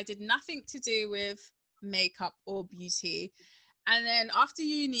uni and I did nothing to do with makeup or beauty. And then after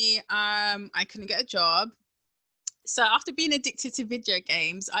uni, I couldn't get a job. So after being addicted to video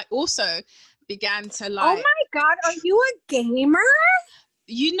games, I also began to Oh like, my God, are you a gamer?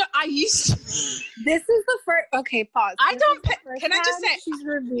 I used to. This is the first. Okay, pause. I This don't is the play. first Can I just time say, she's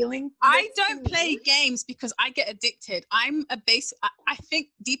revealing? I this don't to play me. games because I get addicted. I'm a base. I think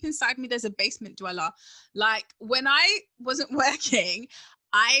deep inside me, there's a basement dweller. Like, when I wasn't working,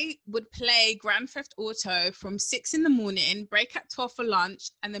 I would play Grand Theft Auto from 6 a.m, break at 12 for lunch,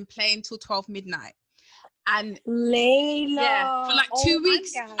 and then play until 12 midnight. And yeah, for Layla. like Oh 2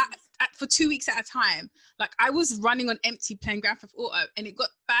 weeks, my God. for 2 weeks at a time. Like, I was running on empty playing Grand Theft Auto, and it got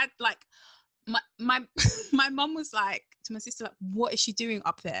bad. Like, my my mom was like to my sister, like, what is she doing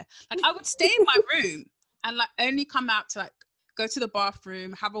up there? Like, I would stay in my room and like only come out to like go to the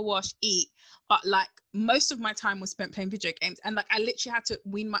bathroom, have a wash, eat. But like most of my time was spent playing video games, and like I literally had to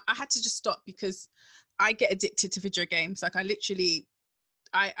I had to just stop because I get addicted to video games. Like,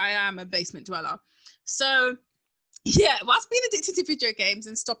 I am a basement dweller. So yeah, whilst being addicted to video games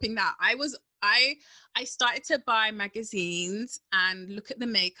and stopping that, I started to buy magazines and look at the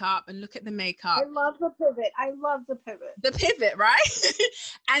makeup and look at the I makeup. love the pivot. I love the pivot. The pivot, right?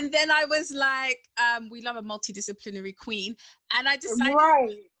 And then I was like, we love a multidisciplinary queen. And I decided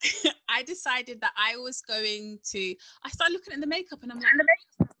Right. I decided that I was going to I started looking at the makeup and I'm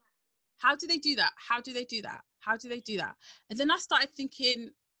like, how do they do that? How do they do that? How do they do that? And then I started thinking,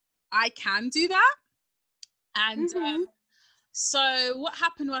 I can do that. And so what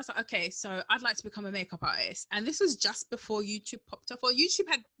happened was, like, okay, so I'd like to become a makeup artist. And this was just before YouTube popped up. Well, YouTube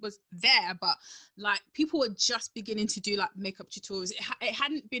was there, but like people were just beginning to do like makeup tutorials. It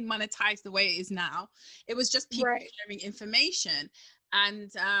hadn't been monetized the way it is now. It was just people sharing information. And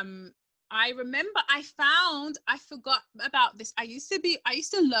I remember I forgot about this. I used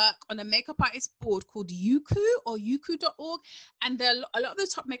to lurk on a makeup artist board called Youku or youku.org. And a lot of the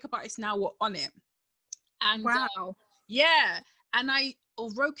top makeup artists now were on it. And wow. yeah, and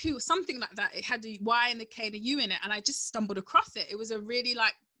or Roku or something like that. It had the Y and the K and the U in it, and I just stumbled across it. It was a really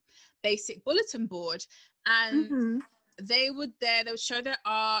like basic bulletin board, and they would show their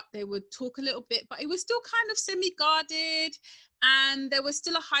art, they would talk a little bit, but it was still kind of semi-guarded, and there was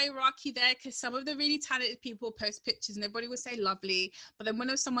still a hierarchy there because some of the really talented people post pictures and everybody would say lovely, but then when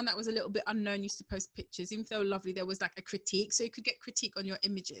there was someone that was a little bit unknown used to post pictures, even if they were lovely, there was like a critique, so you could get critique on your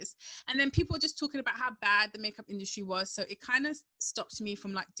images. And then people were just talking about how bad the makeup industry was, so it kind of stopped me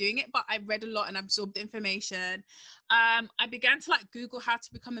from like doing it, but I read a lot and absorbed the information. I began to like Google how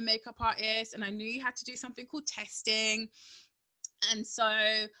to become a makeup artist, and I knew you had to do something called testing. And so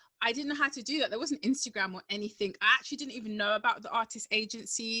I didn't know how to do that. There wasn't Instagram or anything. I actually didn't even know about the artist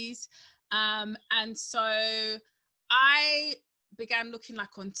agencies. And so I began looking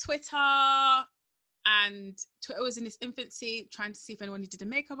like on Twitter, and Twitter was in its infancy, trying to see if anyone needed a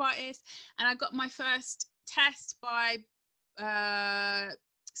makeup artist. And I got my first test by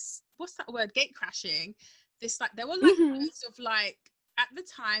what's that word? Gate crashing. There were like loads of like, at the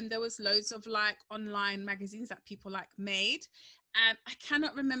time there was loads of like online magazines that people like made, and I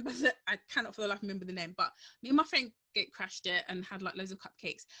cannot for the life remember the name, but me and my friend gate crashed it and had like loads of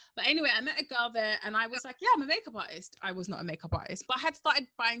cupcakes. But anyway, I met a girl there and I was like, yeah, I'm a makeup artist. I was not a makeup artist, but I had started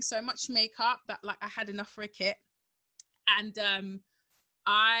buying so much makeup that like I had enough for a kit. And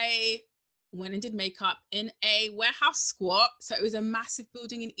I went and did makeup in a warehouse squat. So it was a massive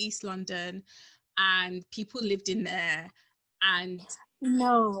building in East London and people lived in there. And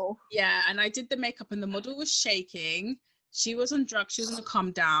yeah, and I did the makeup and the model was shaking. She was on drugs. She was on a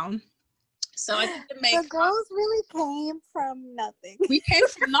calm down. So I did the makeup. The girls really came from nothing. We came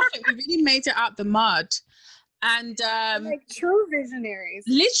from nothing. We really made it out the mud. And like true visionaries.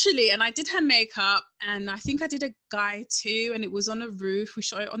 Literally. And I did her makeup, and I think I did a guy too, and it was on a roof. We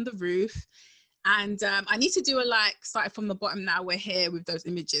shot it on the roof. And I need to do a like started from the bottom. Now we're here with those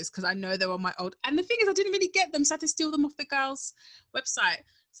images because I know they were my old. And the thing is, I didn't really get them, so I had to steal them off the girls' website.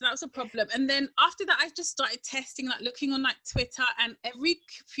 So that was a problem. And then after that, I just started testing, like looking on like Twitter, and every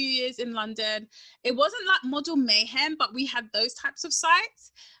few years in London, it wasn't like Model Mayhem, but we had those types of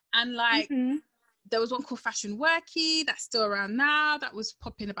sites. And like there was one called Fashion Worky that's still around now. That was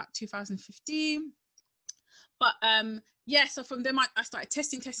popping about 2015. But yeah, so from them I started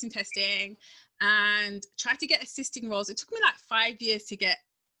testing and tried to get assisting roles. It took me like 5 years to get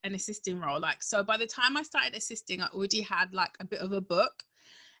an assisting role. Like, so by the time I started assisting, I already had like a bit of a book.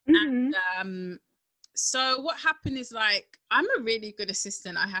 And so what happened is like, I'm a really good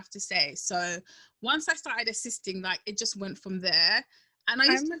assistant, I have to say. So once I started assisting, like it just went from there. And I'm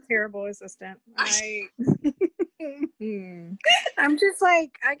a terrible assistant. I'm just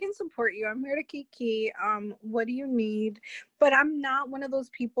like, I can support you. I'm here to kiki. What do you need? But I'm not one of those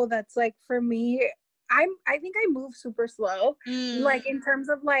people that's like, for me, I think I move super slow. Like in terms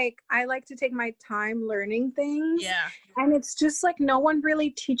of like, I like to take my time learning things. Yeah. And it's just like, no one really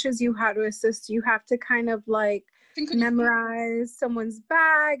teaches you how to assist. You have to kind of like memorize someone's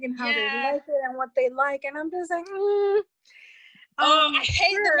bag and how they like it and what they like. And I'm just like, I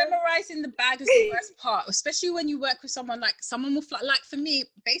hate the memorizing the bag is the worst part, especially when you work with someone will fly. Like for me,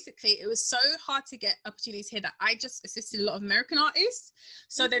 basically, it was so hard to get opportunities here that I just assisted a lot of American artists.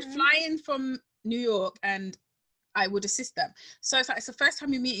 So they'd fly in from New York and I would assist them. So it's like, it's the first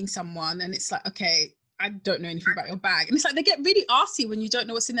time you're meeting someone and it's like, okay, I don't know anything about your bag. And it's like, they get really arsy when you don't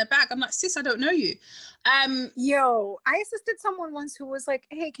know what's in their bag. I'm like, sis, I don't know you. Yo, I assisted someone once who was like,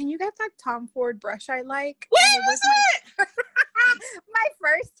 hey, can you get that Tom Ford brush I like? Where was it? My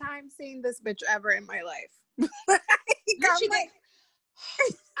first time seeing this bitch ever in my life.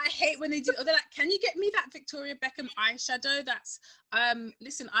 I hate when they do. They're like, can you get me that Victoria Beckham eyeshadow? That's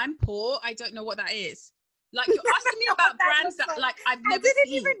listen, I'm poor. I don't know what that is. Like, you're asking me about brands that like I've never seen. I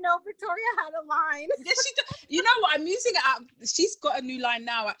didn't even know Victoria had a line. Yeah, she does. You know what? I'm using it out. She's got a new line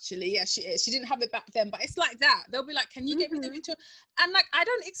now, actually. Yeah, she is. She didn't have it back then, but it's like that. They'll be like, can you get me the Victoria? And like, I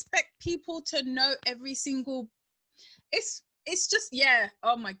don't expect people to know every single. It's just, yeah.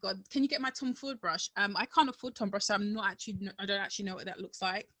 Oh my God. Can you get my Tom Ford brush? I can't afford Tom brush, so I don't actually know what that looks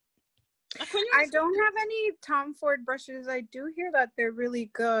like. I don't have any Tom Ford brushes. I do hear that they're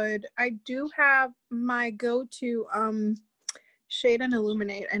really good. I do have my go-to Shade and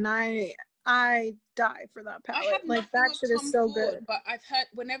Illuminate, and I die for that palette. Like, that shit is so good. But I've heard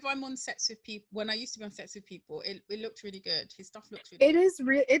whenever I'm on sets with people, when I used to be on sets with people, it looked really good. His stuff looks really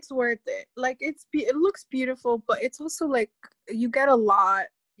good. It's worth it. Like, it looks beautiful, but it's also like you get a lot.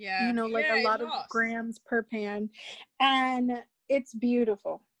 Yeah. You know, like a lot of grams per pan, and it's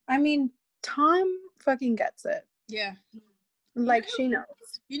beautiful. I mean, Tom fucking gets it. Yeah. Like, she knows.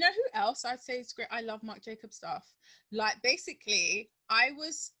 You know who else I'd say is great? I love Marc Jacobs stuff. Like, basically, I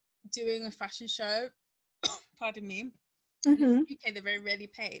was doing a fashion show, pardon me, in the UK, they're very rarely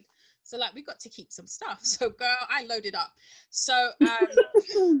paid. So, like, we got to keep some stuff. So, girl, I loaded up. So,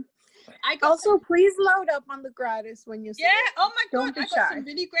 please load up on the gratis when you see it. Oh my God. I got some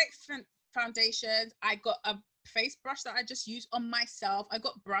really great foundations. I got a face brush that I just use on myself. I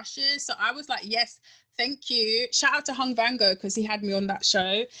got brushes, so I was like, yes, thank you. Shout out to Hung Van Gogh because he had me on that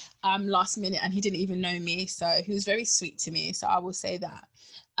show last minute and he didn't even know me, so he was very sweet to me, so I will say that.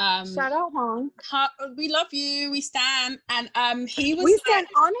 Shout out Hong. We love you, we stan. And he was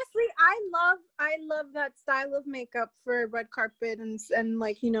honestly, I love that style of makeup for red carpet and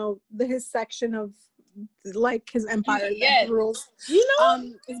like, you know, his section of like his empire rules, you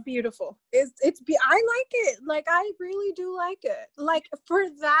know, is beautiful. I like it. Like, I really do like it. Like, for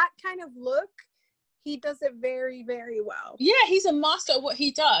that kind of look, he does it very, very well. Yeah, he's a master at what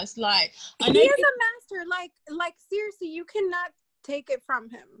he does. Like, I know he is a master. Like seriously, you cannot take it from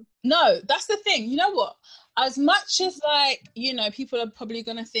him. No, that's the thing. You know what? As much as, like, you know, people are probably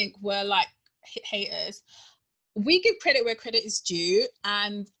gonna think we're like haters, we give credit where credit is due,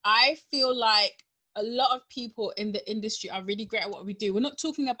 and I feel like a lot of people in the industry are really great at what we do. We're not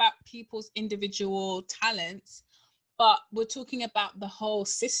talking about people's individual talents, but we're talking about the whole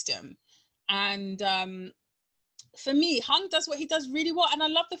system. And for me, Hung does what he does really well, and I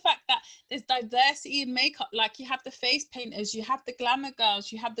love the fact that there's diversity in makeup. Like, you have the face painters, you have the glamour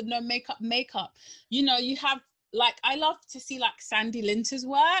girls, you have the no makeup, you know, you have, like, I love to see like Sandy Linter's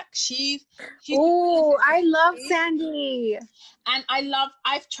work. She's Oh, I love Sandy. And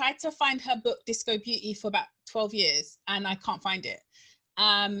I've tried to find her book Disco Beauty for about 12 years and I can't find it.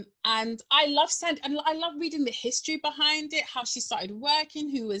 And I love Sandy, and I love reading the history behind it, how she started working,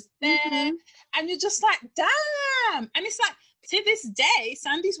 who was there. And you're just like, damn. And it's like, to this day,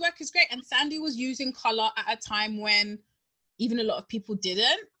 Sandy's work is great. And Sandy was using color at a time when even a lot of people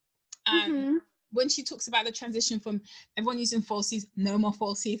didn't. And when she talks about the transition from everyone using falsies, no more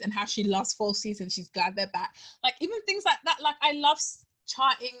falsies, and how she loves falsies and she's glad they're back. Like, even things like that, like, I love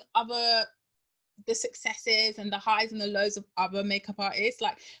charting the successes and the highs and the lows of other makeup artists.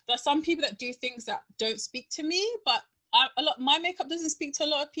 Like, there are some people that do things that don't speak to me, but my makeup doesn't speak to a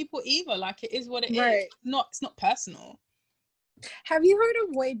lot of people either. Like, it is what it is. It's not personal. Have you heard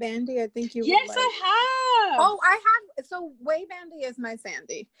of Way Bandy? I think you Yes, I have. Oh, I have. So Way Bandy is my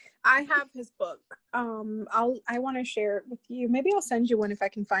Sandy. I have his book. I want to share it with you. Maybe I'll send you one if I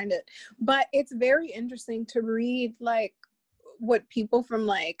can find it. But it's very interesting to read, like, what people from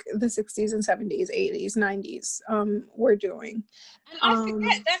like the 60s and 70s, 80s, 90s were doing. And I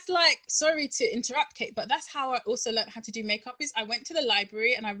forget, that's like, sorry to interrupt, Kate, but that's how I also learned how to do makeup. Is I went to the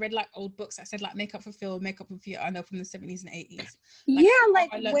library and I read like old books that said like makeup for film, makeup for theater, I know, from the 70s and 80s.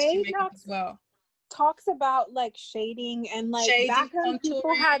 Like Way as well. Talks about like shading and like shading, back then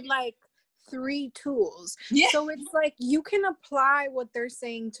people had like 3 tools. So it's like you can apply what they're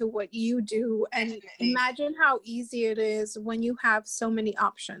saying to what you do, and imagine how easy it is when you have so many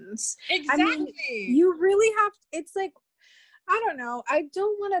options. Exactly. I mean, you really have, it's like, I don't know, I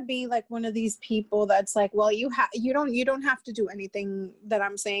don't want to be like one of these people that's like, well, you don't have to do anything that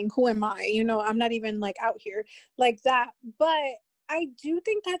I'm saying. Who am I? You know, I'm not even like out here like that. But I do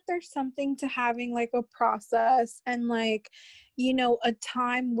think that there's something to having like a process and like, you know, a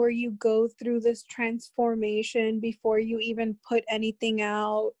time where you go through this transformation before you even put anything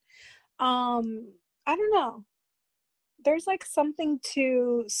out. I don't know. There's like something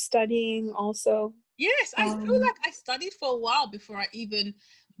to studying also. Yes, I feel like I studied for a while before I even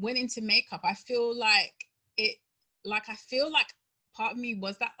went into makeup. I feel like part of me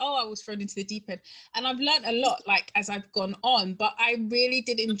was that, I was thrown into the deep end, and I've learned a lot like as I've gone on, but I really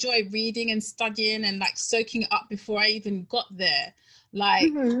did enjoy reading and studying and like soaking it up before I even got there. Like,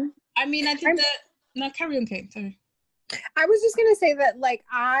 I mean, carry on, Kate, sorry. I was just gonna say that like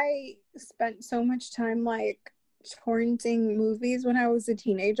I spent so much time like torrenting movies when I was a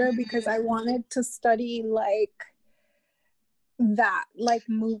teenager because I wanted to study like that, like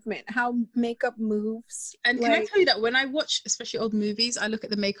movement, how makeup moves. And like, can I tell you that when I watch especially old movies, I look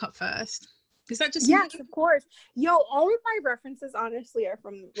at the makeup first? Is that just yes, of course. Yo, all of my references honestly are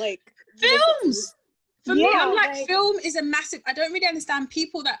from like films. For me, I'm like, film is a massive, I don't really understand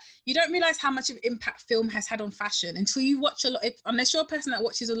people that, you don't realize how much of impact film has had on fashion until you watch a lot, unless you're a person that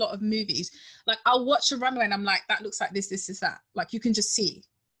watches a lot of movies. Like, I'll watch a runway and I'm like, that looks like this is that. Like, you can just see.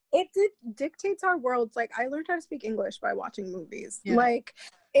 It dictates our worlds. Like, I learned how to speak English by watching movies. Like,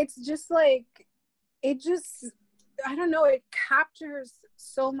 it's just like, I don't know, it captures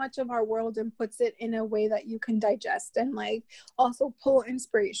so much of our world and puts it in a way that you can digest and like also pull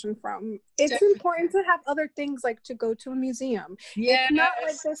inspiration from. It's Definitely. Important to have other things, like to go to a museum. It's not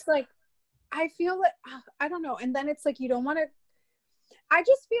like this, like, I feel like, I don't know. And then it's like, you don't want to, I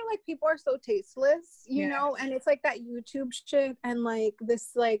just feel like people are so tasteless, you know, and it's like that YouTube shit and like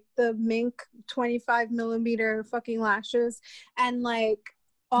this, like the mink 25 millimeter fucking lashes and like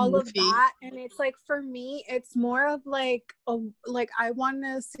all of that. And it's like, for me, it's more of like I want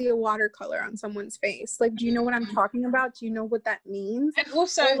to see a watercolor on someone's face. Like, do you know what I'm talking about? Do you know what that means? And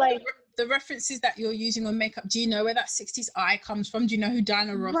also, like, the references that you're using on makeup, do you know where that 60s eye comes from? Do you know who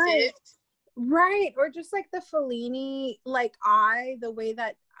Diana Ross is? Right. Or just like the Fellini like eye, the way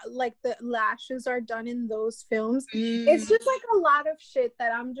that like the lashes are done in those films. It's just like a lot of shit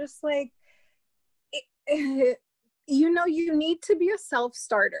that I'm just like you need to be a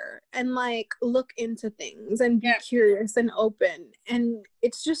self-starter and like look into things and be curious and open. And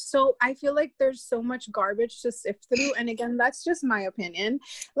it's just so, I feel like there's so much garbage to sift through. And again, that's just my opinion.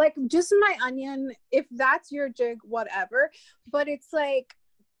 Like, just my onion, if that's your jig, whatever. But it's like,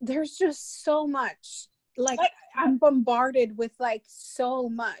 there's just so much. Like, I'm bombarded with like so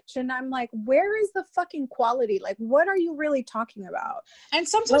much, and I'm like, where is the fucking quality? Like, what are you really talking about? And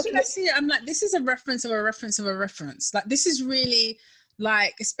sometimes when I see it, I'm like, this is a reference of a reference of a reference. Like, this is really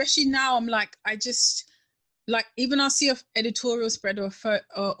like, especially now, I'm like, I just like, even I'll see an editorial spread or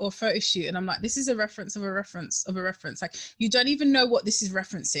photo shoot, and I'm like, this is a reference of a reference of a reference. Like, you don't even know what this is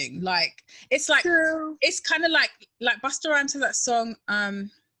referencing. Like, it's like, it's kind of like Busta Rhymes has that song,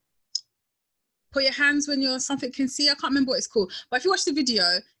 put your hands when you're something can see. I can't remember what it's called, but if you watch the video,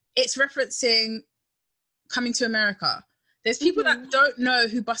 it's referencing Coming to America. There's people that don't know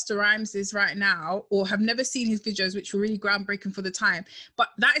who Busta Rhymes is right now, or have never seen his videos, which were really groundbreaking for the time.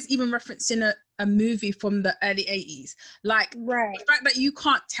 But that is even referencing a movie from the early 80s. Like, the fact that you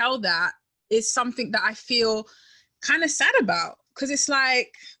can't tell that is something that I feel kind of sad about, because it's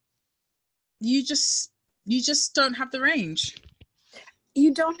like, you just don't have the range.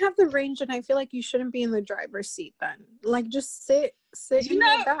 You don't have the range, and I feel like you shouldn't be in the driver's seat then. Like, just sit in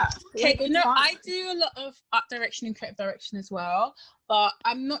your back. Okay, like, I do a lot of art direction and creative direction as well, but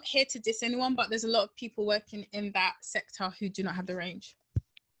I'm not here to diss anyone, but there's a lot of people working in that sector who do not have the range.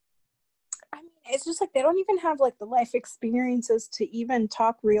 I mean, it's just like, they don't even have like the life experiences to even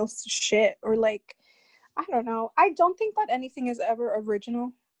talk real shit, or like, I don't know. I don't think that anything is ever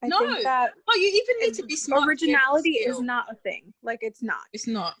original. I think that you even need to be smart. Originality is not a thing. Like, it's not. It's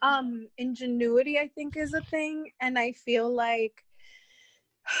not. Ingenuity, I think, is a thing, and I feel like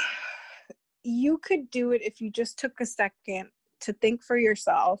you could do it if you just took a second to think for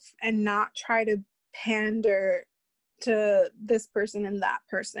yourself and not try to pander to this person and that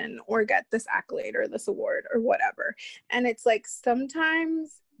person, or get this accolade or this award or whatever. And it's like,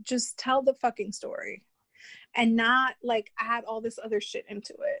 sometimes just tell the fucking story and not like add all this other shit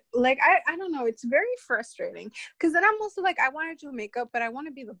into it. Like, I don't know, it's very frustrating, because then I'm also like, I want to do makeup, but I want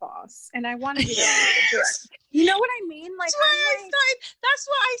to be the boss, and I want to be the director. You know what I mean? Like, that's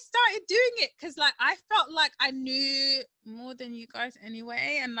why I started doing it, because like, I felt like I knew more than you guys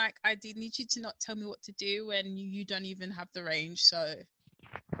anyway, and like, I did need you to not tell me what to do when you don't even have the range. So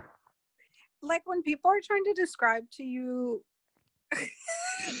like, when people are trying to describe to you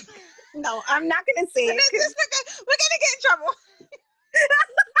no, I'm not gonna say it. We're gonna get in trouble.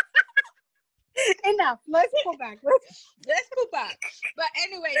 Enough. Let's go back. Let's go back. But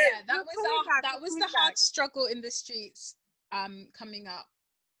anyway, yeah, that was the hard struggle in the streets coming up.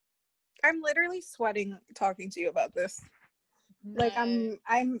 I'm literally sweating talking to you about this. No. Like, I'm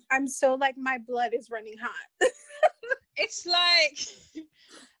so like, my blood is running hot. It's like,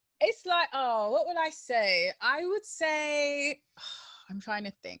 oh, what would I say? I would say, I'm trying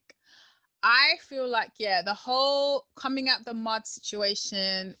to think. I feel like, yeah, the whole coming out the mud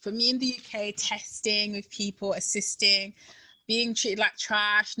situation for me in the UK, testing with people, assisting, being treated like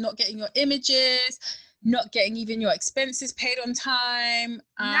trash, not getting your images, not getting even your expenses paid on time.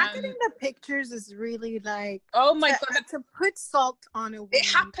 Not getting the pictures is really like, oh my God, to put salt on a wound. It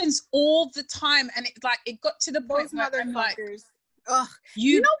happens all the time, and it got to the point where I'm like, ugh.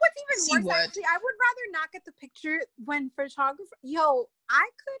 You know what's even worse? Actually, I would rather not get the picture when photographers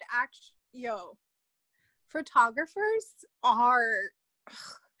are.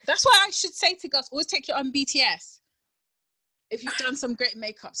 That's why I should say to girls, always take your own BTS if you've done some great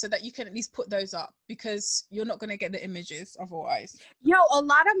makeup, so that you can at least put those up, because you're not going to get the images otherwise. A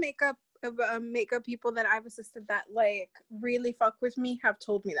lot of makeup people that I've assisted that like really fuck with me have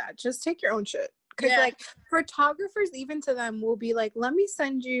told me that just take your own shit. Because like, photographers, even to them, will be like, let me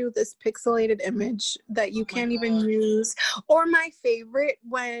send you this pixelated image that you can't even use. Or my favorite,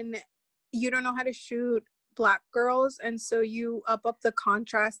 when you don't know how to shoot Black girls, and so you up the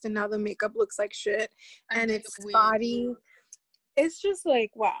contrast, and now the makeup looks like shit, and it's spotty. It's just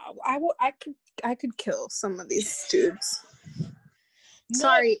like, wow, I could kill some of these dudes. No.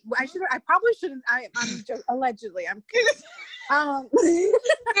 Sorry, I probably shouldn't. I'm just, allegedly. I'm kidding.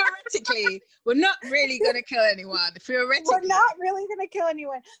 Theoretically, we're not really gonna kill anyone. Theoretically, we're not really gonna kill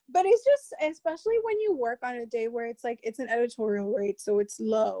anyone. But it's just, especially when you work on a day where it's like, it's an editorial rate, so it's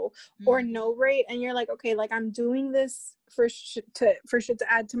low or no rate, and you're like, okay, like, I'm doing this for shit to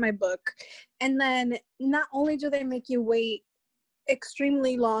add to my book, and then not only do they make you wait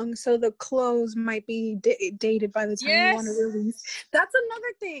extremely long, so the clothes might be dated by the time you want to release. That's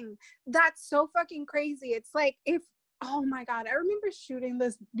another thing that's so fucking crazy. It's like, oh my God, I remember shooting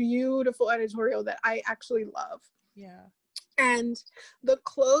this beautiful editorial that I actually love, Yeah. And the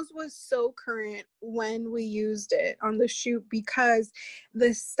clothes was so current when we used it on the shoot because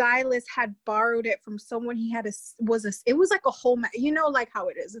the stylist had borrowed it from someone he had it was like a whole mess. You know, like how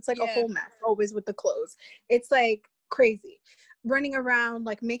it is. It's like a whole mess always with the clothes. It's like crazy. Running around,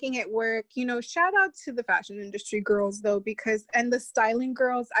 like making it work. You know, shout out to the fashion industry girls though, because, and the styling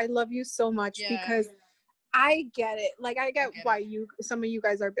girls, I love you so much because I get it. Like I get why some of you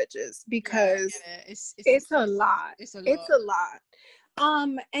guys are bitches, because it's a lot. It's a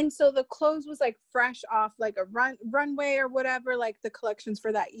lot. And so the clothes was like fresh off like a runway or whatever, like the collections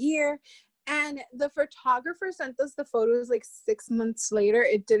for that year. And the photographer sent us the photos like 6 months later.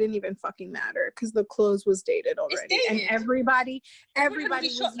 It didn't even fucking matter because the clothes was dated already. And everybody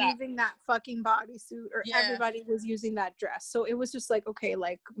was using that fucking bodysuit, or everybody was using that dress. So it was just like, okay,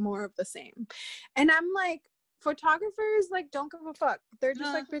 like more of the same. And I'm like, photographers like don't give a fuck. They're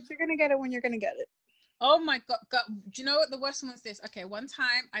just like, bitch, you're gonna get it when you're gonna get it. Oh my god. Do you know what the worst one was? This. Okay, one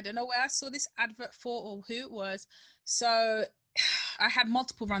time, I don't know where I saw this advert for or who it was. So I had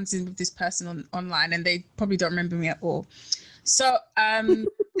multiple runs in with this person online, and they probably don't remember me at all. So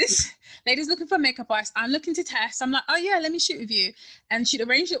this lady's looking for makeup artist. I'm looking to test. I'm like, oh yeah, let me shoot with you. And she'd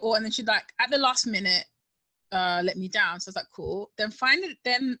arranged it all, and then she'd like at the last minute let me down. So I was like, cool. Then finally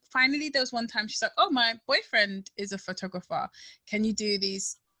there was one time she's like, oh, my boyfriend is a photographer. Can you do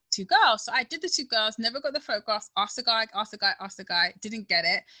these 2 girls? So I did the 2 girls, never got the photographs, asked the guy, didn't get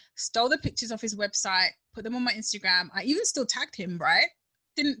it, stole the pictures off his website, put them on my Instagram. I even still tagged him, right?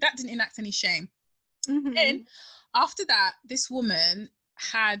 Didn't enact any shame. Then after that, this woman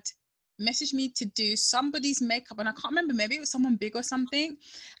had messaged me to do somebody's makeup, and I can't remember, maybe it was someone big or something.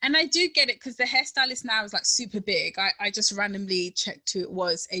 And I do get it because the hairstylist now is like super big. I just randomly checked who it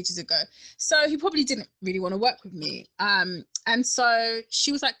was ages ago, so he probably didn't really want to work with me. And so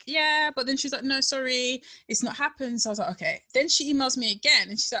she was like, yeah, but then she was like, no, sorry, it's not happened. So I was like, okay. Then she emails me again,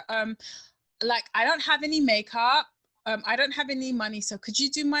 and she's like, I don't have any makeup. I don't have any money, so could you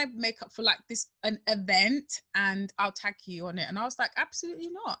do my makeup for like an event, and I'll tag you on it? And I was like, absolutely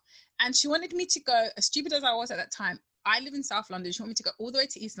not. And she wanted me to go, as stupid as I was at that time, I live in South London. She wanted me to go all the way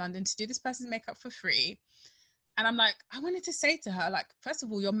to East London to do this person's makeup for free. And I'm like, I wanted to say to her, like, first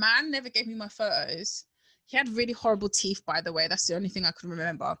of all, your man never gave me my photos. He had really horrible teeth, by the way. That's the only thing I could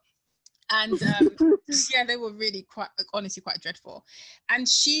remember. And yeah, they were really honestly quite dreadful. And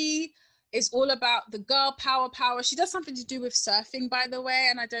she is all about the girl power. She does something to do with surfing, by the way,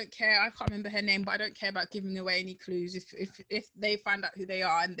 and I don't care. I can't remember her name, but I don't care about giving away any clues. If they find out who they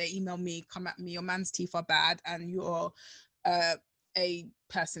are and they email me, come at me, your man's teeth are bad and you're a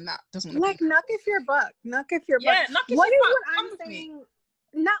person that doesn't want to like knuck if you're buck. Yeah, knuck if what you're is buck. what I'm saying?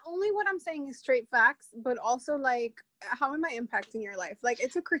 Not only what I'm saying is straight facts, but also like, how am I impacting your life? Like,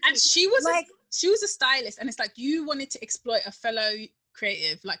 it's a critique. And she was like, she was a stylist, and it's like, you wanted to exploit a fellow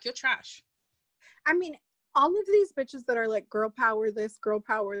creative. Like, you're trash. I mean, all of these bitches that are like girl power this, girl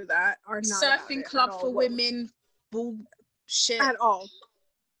power that are not surfing club for women bullshit at all.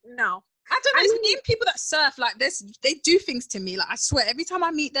 No. I don't know. It's mean people that surf, like this, they do things to me. Like, I swear, every time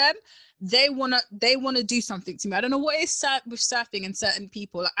I meet them, they wanna do something to me. I don't know what it is with surfing and certain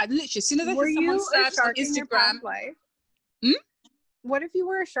people. Like, I literally, as soon as I see someone surf on Instagram, what if you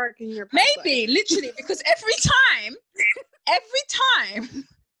were a shark in your past life? Literally, because every time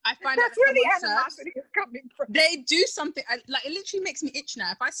I find that's where the animosity is coming from. They do something like, it literally makes me itch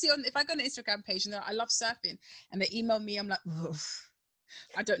now. If I go on the Instagram page and I love surfing, and they email me, I'm like, oof.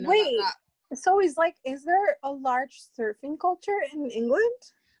 I don't know about that. So is there a large surfing culture in England?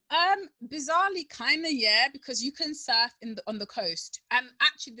 Bizarrely, kind of, yeah, because you can surf on the coast, and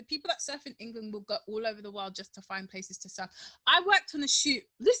actually the people that surf in England will go all over the world just to find places to surf. I worked on a shoot.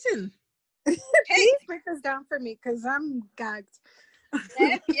 Listen, please break this down for me because I'm gagged.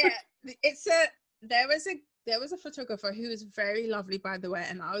 Yeah, there was a photographer who was very lovely, by the way,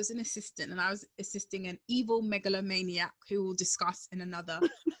 and I was an assistant, and I was assisting an evil megalomaniac who we'll discuss in another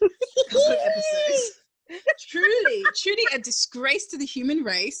couple of episodes. Truly a disgrace to the human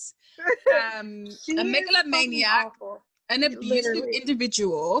race. A megalomaniac, an abusive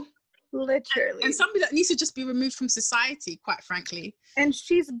individual, literally, and somebody that needs to just be removed from society, quite frankly. And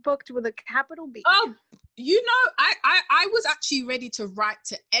she's booked with a capital B. Oh, you know, I was actually ready to write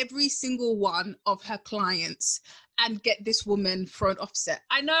to every single one of her clients and get this woman for an offset.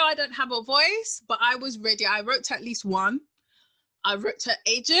 I know I don't have a voice, but I was ready. I wrote to at least one. I wrote to her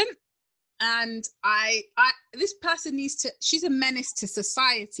agent, and this person she's a menace to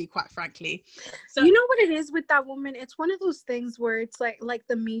society, quite frankly. So, you know what it is with that woman? It's one of those things where it's like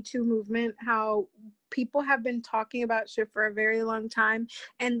the Me Too movement, how people have been talking about shit for a very long time,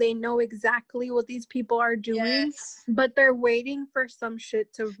 and they know exactly what these people are doing, Yes. but they're waiting for some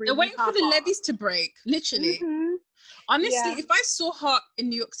shit to really They're waiting for pop the off. levees to break, literally. Mhm. Honestly, Yeah. if I saw her in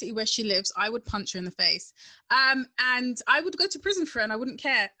New York City where she lives, I would punch her in the face. And I would go to prison for it and I wouldn't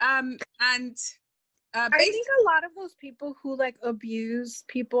care. I think a lot of those people who like abuse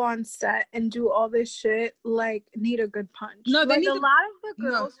people on set and do all this shit like need a good punch. No, they like need a lot of the no.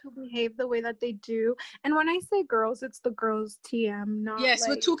 girls who behave the way that they do, and when I say girls, it's the girls TM, not Yes, like,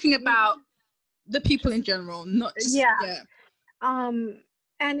 we're talking about the people in general, not just, yeah.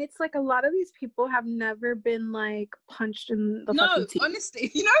 And it's like a lot of these people have never been like punched in the fucking teeth.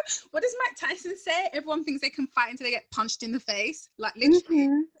 Honestly, you know what does Mike Tyson say? Everyone thinks they can fight until they get punched in the face, like literally.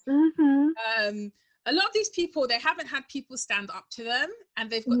 A lot of these people, they haven't had people stand up to them, and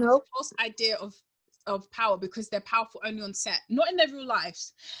they've got this false idea of power because they're powerful only on set, not in their real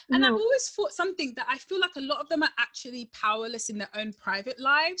lives. And I've always thought something that I feel like a lot of them are actually powerless in their own private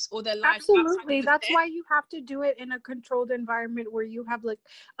lives or their lives. Absolutely. That's why you have to do it in a controlled environment where you have like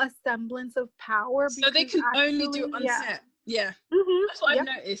a semblance of power. So they can only do it on set. Yeah. That's what I've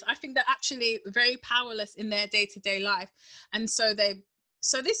noticed. I think they're actually very powerless in their day-to-day life. And so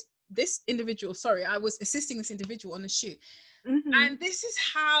this individual, sorry, I was assisting this individual on the shoot. And this is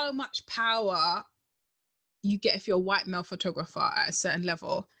how much power you get if you're a white male photographer at a certain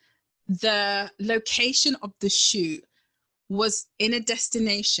level. The location of the shoot was in a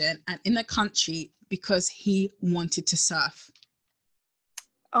destination and in a country because he wanted to surf.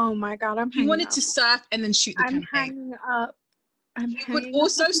 Oh my God, he wanted to surf and then shoot the campaign. Hanging up.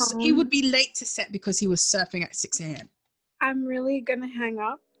 He would be late to set because he was surfing at 6 a.m. I'm really gonna hang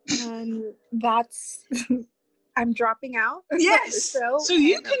up, and that's I'm dropping out. Yes. So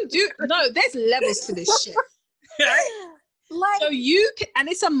you can do there's levels to this shit. So you can, and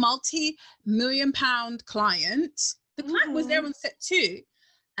it's a multi-million-pound client. The client was there on set too,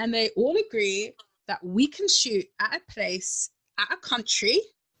 and they all agree that we can shoot at a place, at a country,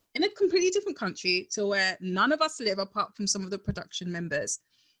 in a completely different country to where none of us live apart from some of the production members.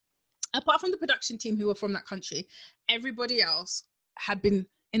 Apart from the production team who were from that country, everybody else had been,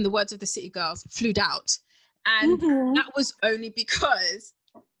 in the words of the City Girls, flued out. And that was only because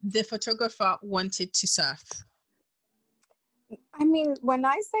the photographer wanted to surf. I mean, when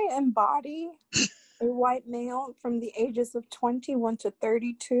I say embody a white male from the ages of 21 to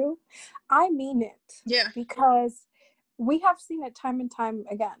 32, I mean it. Yeah. Because we have seen it time and time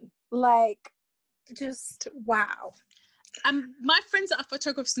again. Like, just wow. And my friends that are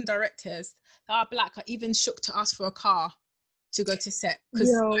photographers and directors that are black are even shook to ask for a car to go to set, because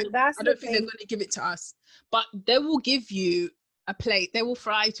I don't think they're going to give it to us. But they will give you a plate. They will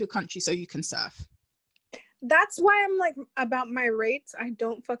fly to a country so you can surf. That's why I'm like, about my rates, I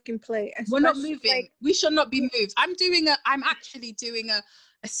don't fucking play. We're not moving. Like, we should not be moved. I'm actually doing a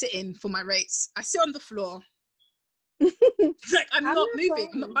sit-in for my rates. I sit on the floor. Like, I'm not moving.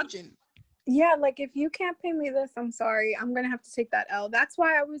 I'm not budging. Yeah, like if you can't pay me this, I'm sorry. I'm gonna have to take that L. That's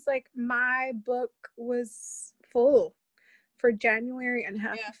why I was like, my book was full for January and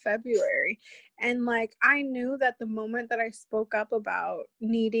half of February. And like, I knew that the moment that I spoke up about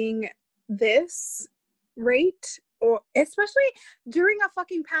needing this rate, or especially during a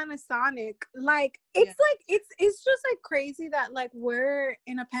fucking Panasonic, like it's like it's just like crazy that like we're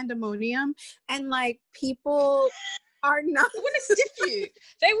in a pandemonium and like people are not going to stiff you.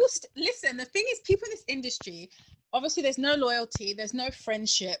 They will listen. The thing is, people in this industry, obviously there's no loyalty, there's no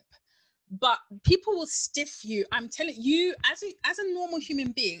friendship, but people will stiff you. I'm telling you, as a normal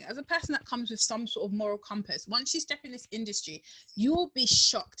human being, as a person that comes with some sort of moral compass, once you step in this industry, you will be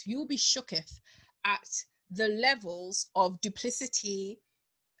shocked. You will be shooketh at the levels of duplicity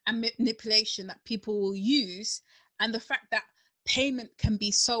and manipulation that people will use, and the fact that payment can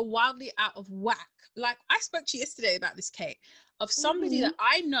be so wildly out of whack. Like, I spoke to you yesterday about this, Kate, of somebody that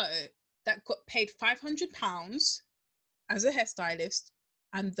I know that got paid £500 as a hairstylist,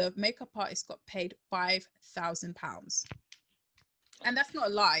 and the makeup artist got paid £5,000. And that's not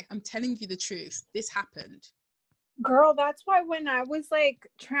a lie. I'm telling you the truth. This happened. Girl, that's why when I was like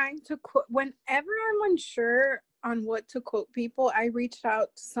trying to quote, whenever I'm unsure on what to quote people, I reached out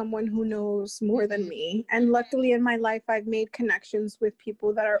to someone who knows more than me. And luckily in my life, I've made connections with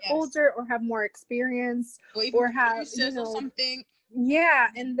people that are older or have more experience, or have, or something. Yeah,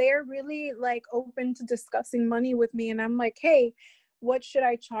 and they're really like open to discussing money with me. And I'm like, hey, what should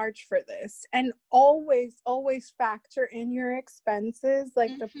I charge for this? And always factor in your expenses,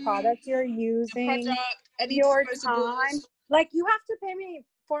 like the product you're using, your time. Like, you have to pay me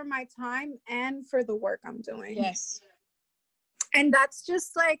for my time and for the work I'm doing. Yes. And that's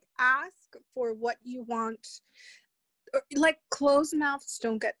just like, ask for what you want. Like, closed mouths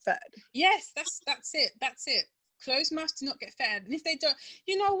don't get fed. Yes, that's it. Closed mouths do not get fed. And if they don't,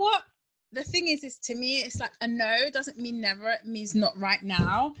 you know what? The thing is to me, it's like a no doesn't mean never. It means not right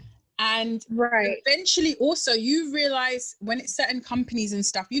now. And Right. eventually also you realize when it's certain companies and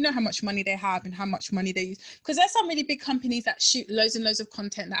stuff, you know how much money they have and how much money they use. Because there's some really big companies that shoot loads and loads of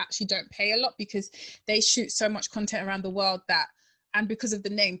content that actually don't pay a lot because they shoot so much content around the world that, and because of the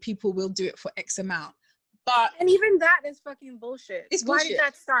name, people will do it for X amount. But and even that is fucking bullshit. It's Why bullshit. did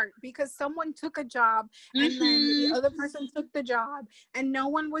that start? Because someone took a job and then the other person took the job and no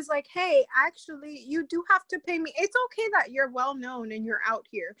one was like, hey, actually, you do have to pay me. It's okay that you're well known and you're out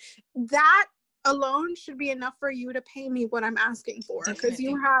here. That alone should be enough for you to pay me what I'm asking for, because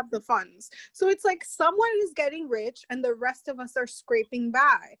you have the funds. So it's like someone is getting rich and the rest of us are scraping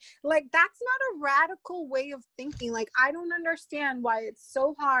by. Like, that's not a radical way of thinking. Like, I don't understand why it's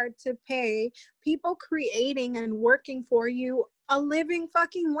so hard to pay people creating and working for you a living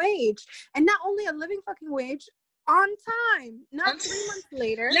fucking wage. And not only a living fucking wage, on time, not 3 months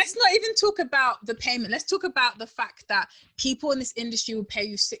later. Let's not even talk about the payment. Let's talk about the fact that people in this industry will pay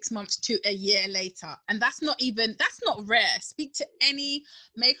you 6 months to a year later. And that's not rare. Speak to any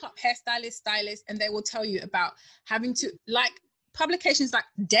makeup hairstylist, stylist, and they will tell you about having to, like, publications like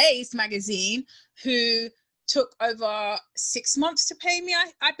Days magazine, who took over 6 months to pay me,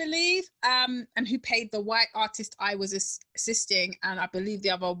 I believe, and who paid the white artist I was assisting, and I believe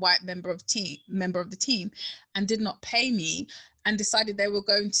the other white member of the team, and did not pay me, and decided they were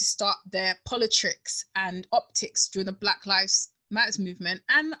going to start their politics and optics during the Black Lives Matter movement.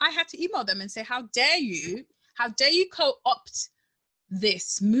 And I had to email them and say, how dare you co-opt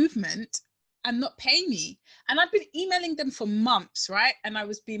this movement and not pay me? And I've been emailing them for months, right? And I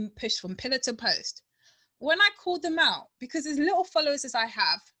was being pushed from pillar to post. When I called them out, because as little followers as I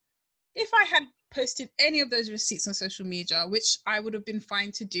have, if I had posted any of those receipts on social media, which I would have been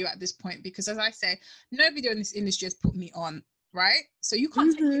fine to do at this point, because as I say, nobody in this industry has put me on, right? So you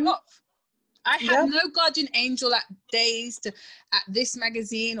can't take me off. I had no guardian angel at Days, at this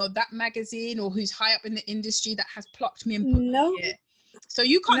magazine or that magazine, or who's high up in the industry that has plucked me and put me here. So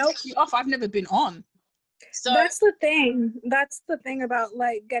you can't take me off. I've never been on. So that's the thing. That's the thing about,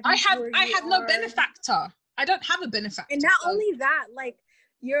 like, getting. I have no benefactor. I don't have a benefactor. And not only that, like,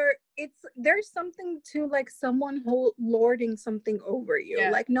 there's something to, like, someone lording something over you.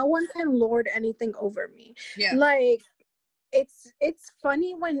 Yeah. Like, no one can lord anything over me. Yeah. Like, it's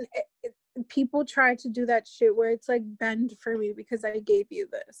funny when people try to do that shit where it's like, bend for me because I gave you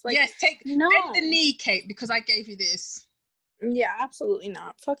this. Like, yes, bend the knee, Kate, because I gave you this. Yeah, absolutely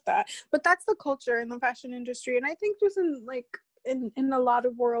not. Fuck that. But that's the culture in the fashion industry. And I think just in a lot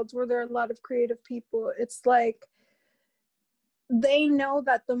of worlds where there are a lot of creative people, it's like they know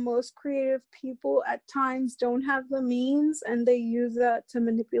that the most creative people at times don't have the means, and they use that to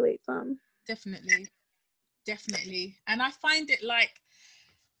manipulate them. Definitely. And I find it like,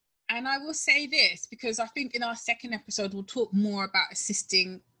 and I will say this, because I think in our second episode we'll talk more about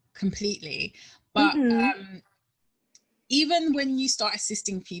assisting completely, but even when you start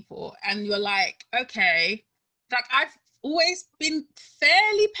assisting people and you're like, okay, like, I've always been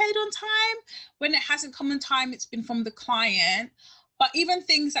fairly paid on time. When it hasn't come on time, it's been from the client. But even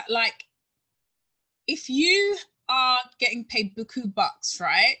things that, like, if you are getting paid buku bucks,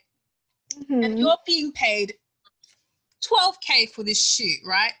 right? And you're being paid 12K for this shoot,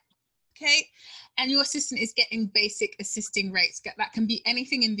 right? Okay. And your assistant is getting basic assisting rates. That can be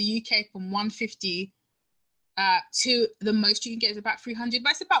anything in the UK from 150 to the most you can get is about 300,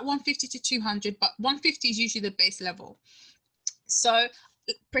 but it's about 150 to 200, but 150 is usually the base level. So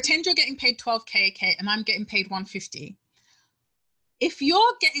pretend you're getting paid 12K, and I'm getting paid 150. If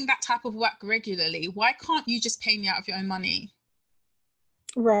you're getting that type of work regularly, why can't you just pay me out of your own money?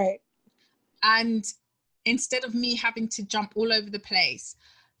 Right. And instead of me having to jump all over the place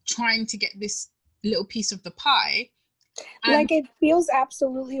trying to get this little piece of the pie. Like, it feels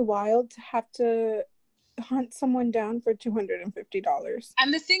absolutely wild to have to hunt someone down for $250.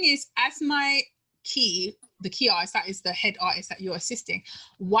 And the thing is, as the key artist, that is the head artist that you're assisting,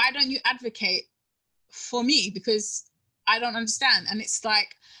 why don't you advocate for me? Because I don't understand. And it's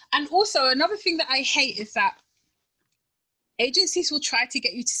like, and also another thing that I hate is that agencies will try to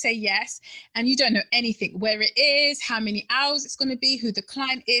get you to say yes, and you don't know anything, where it is, how many hours it's going to be, who the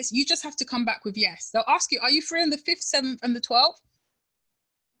client is. You just have to come back with yes. They'll ask you, are you free on the 5th, 7th, and the 12th?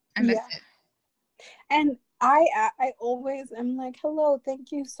 And that's it. And I always am like, hello,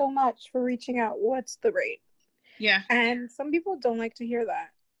 thank you so much for reaching out. What's the rate? Yeah. And some people don't like to hear that.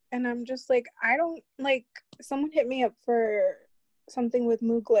 And I'm just like, I don't, like, someone hit me up for something with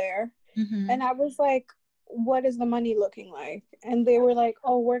Mugler. Mm-hmm. And I was like, what is the money looking like? And they were like,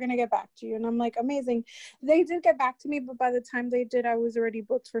 oh, we're gonna get back to you. And I'm like, amazing. They did get back to me, but by the time they did, I was already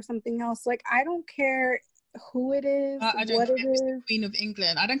booked for something else. Like, I don't care who it is, I don't what care it if it's is. the Queen of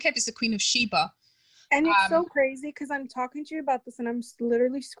England. I don't care if it's the Queen of Sheba. And it's so crazy because I'm talking to you about this and I'm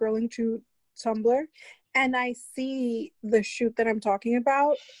literally scrolling through Tumblr and I see the shoot that I'm talking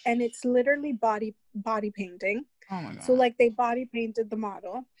about, and it's literally body painting. Oh my God. So like they body painted the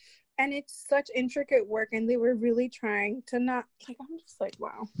model, and it's such intricate work, and they were really trying to not, like, I'm just like,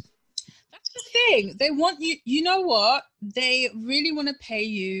 wow. That's the thing. They want you, you know what? They really want to pay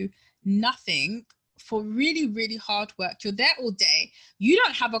you nothing for really, really hard work. You're there all day. You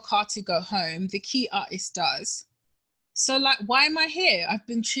don't have a car to go home. The key artist does. So, like, why am I here? I've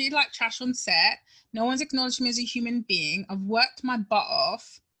been treated like trash on set. No one's acknowledged me as a human being. I've worked my butt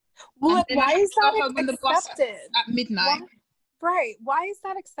off. Well, why is that accepted? At midnight. Right. Why is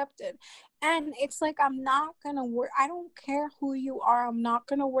that accepted? And it's like, I'm not going to work. I don't care who you are. I'm not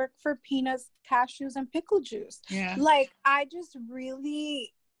going to work for peanuts, cashews, and pickle juice. Yeah. Like, I just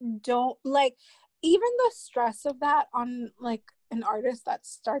really don't like, even the stress of that on like an artist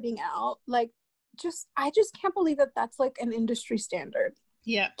that's starting out. Like, I just can't believe that that's like an industry standard.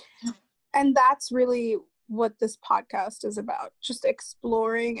 Yeah. And that's really what this podcast is about. Just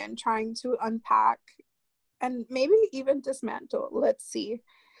exploring and trying to unpack and maybe even dismantle, let's see,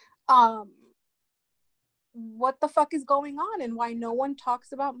 what the fuck is going on and why no one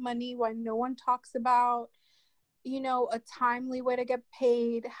talks about money, why no one talks about, you know, a timely way to get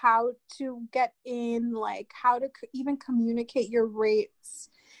paid, how to get in, like how to even communicate your rates.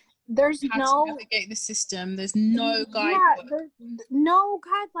 There's how to navigate the system. There's no guide. Yeah, there's no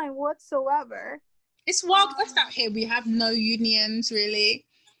guideline whatsoever. It's Wild West out here. We have no unions, really.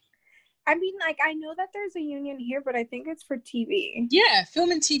 I mean, like, I know that there's a union here, but I think it's for TV. Yeah, film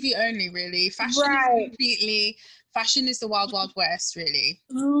and TV only, really. Fashion right. is completely... Fashion is the Wild Wild West, really.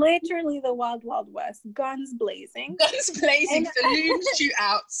 Literally the Wild Wild West. Guns blazing. Guns blazing, saloon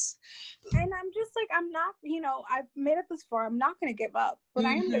shootouts. And I'm just like, I'm not, you know, I've made it this far. I'm not going to give up, but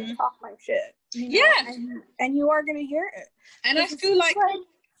I am going to talk my shit. You know? Yeah. And you are going to hear it. And I feel like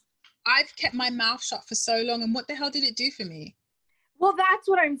I've kept my mouth shut for so long. And what the hell did it do for me? Well, that's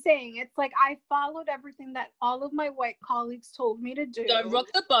what I'm saying. It's like I followed everything that all of my white colleagues told me to do. Don't rock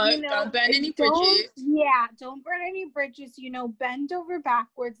the boat. You know, don't burn any bridges. Yeah, don't burn any bridges. You know, bend over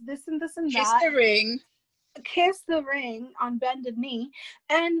backwards, this and this and Kiss that. the ring. Kiss the ring on bended knee.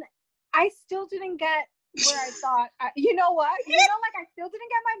 And I still didn't get where I thought, you know what? You know, like I still didn't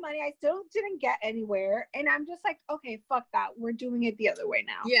get my money. I still didn't get anywhere. And I'm just like, okay, fuck that. We're doing it the other way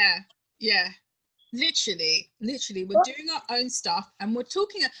now. Yeah, yeah. Literally, we're doing our own stuff, and we're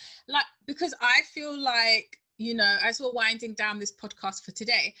talking like, because I feel like, you know, as we're winding down this podcast for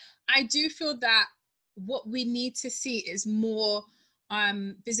today, I do feel that what we need to see is more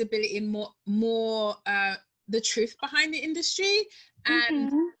visibility and more the truth behind the industry.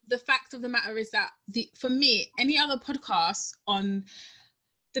 And the fact of the matter is that for me, any other podcasts on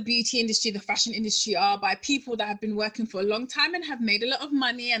the beauty industry, the fashion industry are by people that have been working for a long time and have made a lot of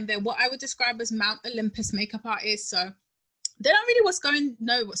money, and they're what I would describe as Mount Olympus makeup artists. So they don't really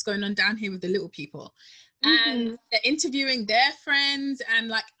know what's going on down here with the little people. And they're interviewing their friends, and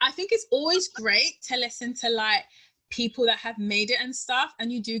like I think it's always great to listen to like people that have made it and stuff,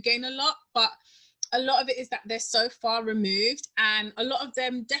 and you do gain a lot, but a lot of it is that they're so far removed, and a lot of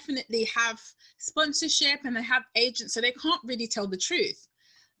them definitely have sponsorship and they have agents, so they can't really tell the truth.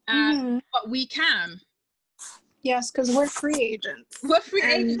 But we can. Yes, because we're free agents. We're free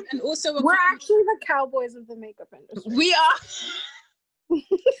agents, and also we're actually the cowboys of the makeup industry. We are.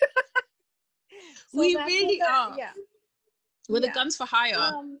 We really are. Yeah. We're the guns for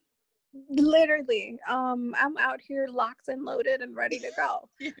hire. Literally. I'm out here locked and loaded and ready to go.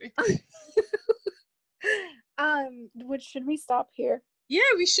 Should we stop here? Yeah,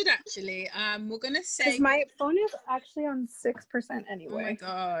 we should actually. We're gonna say, because my phone is actually on 6% anyway. Oh my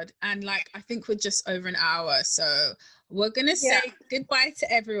god! And like, I think we're just over an hour, so we're gonna say goodbye to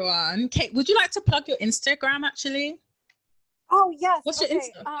everyone. Kate, would you like to plug your Instagram actually? Oh yes. What's your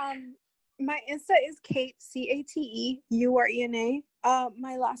Insta? My Insta is Kate, CateUrena.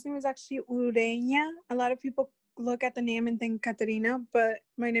 My last name is actually Ureña. A lot of people look at the name and think Caterina, but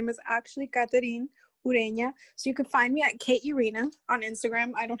my name is actually Caterine Ureña. So you can find me at Kate Urena on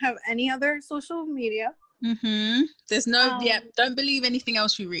Instagram. I don't have any other social media. There's no don't believe anything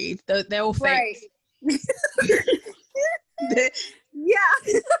else you read. They're all fake. Right. Yeah.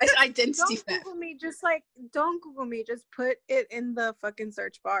 identity Don't theft. Google me. Just like, don't Google me. Just put it in the fucking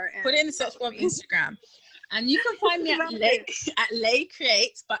search bar. And Put it in the search bar of Instagram. And you can find me at Lay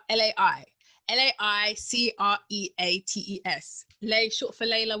Creates, but Lai. Laicreates. Lay short for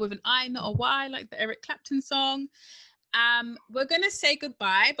Layla with an I, not a Y, like the Eric Clapton song. We're gonna say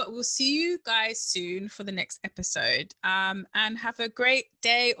goodbye, but we'll see you guys soon for the next episode. And have a great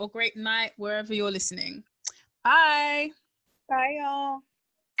day or great night wherever you're listening. Bye. Bye, y'all.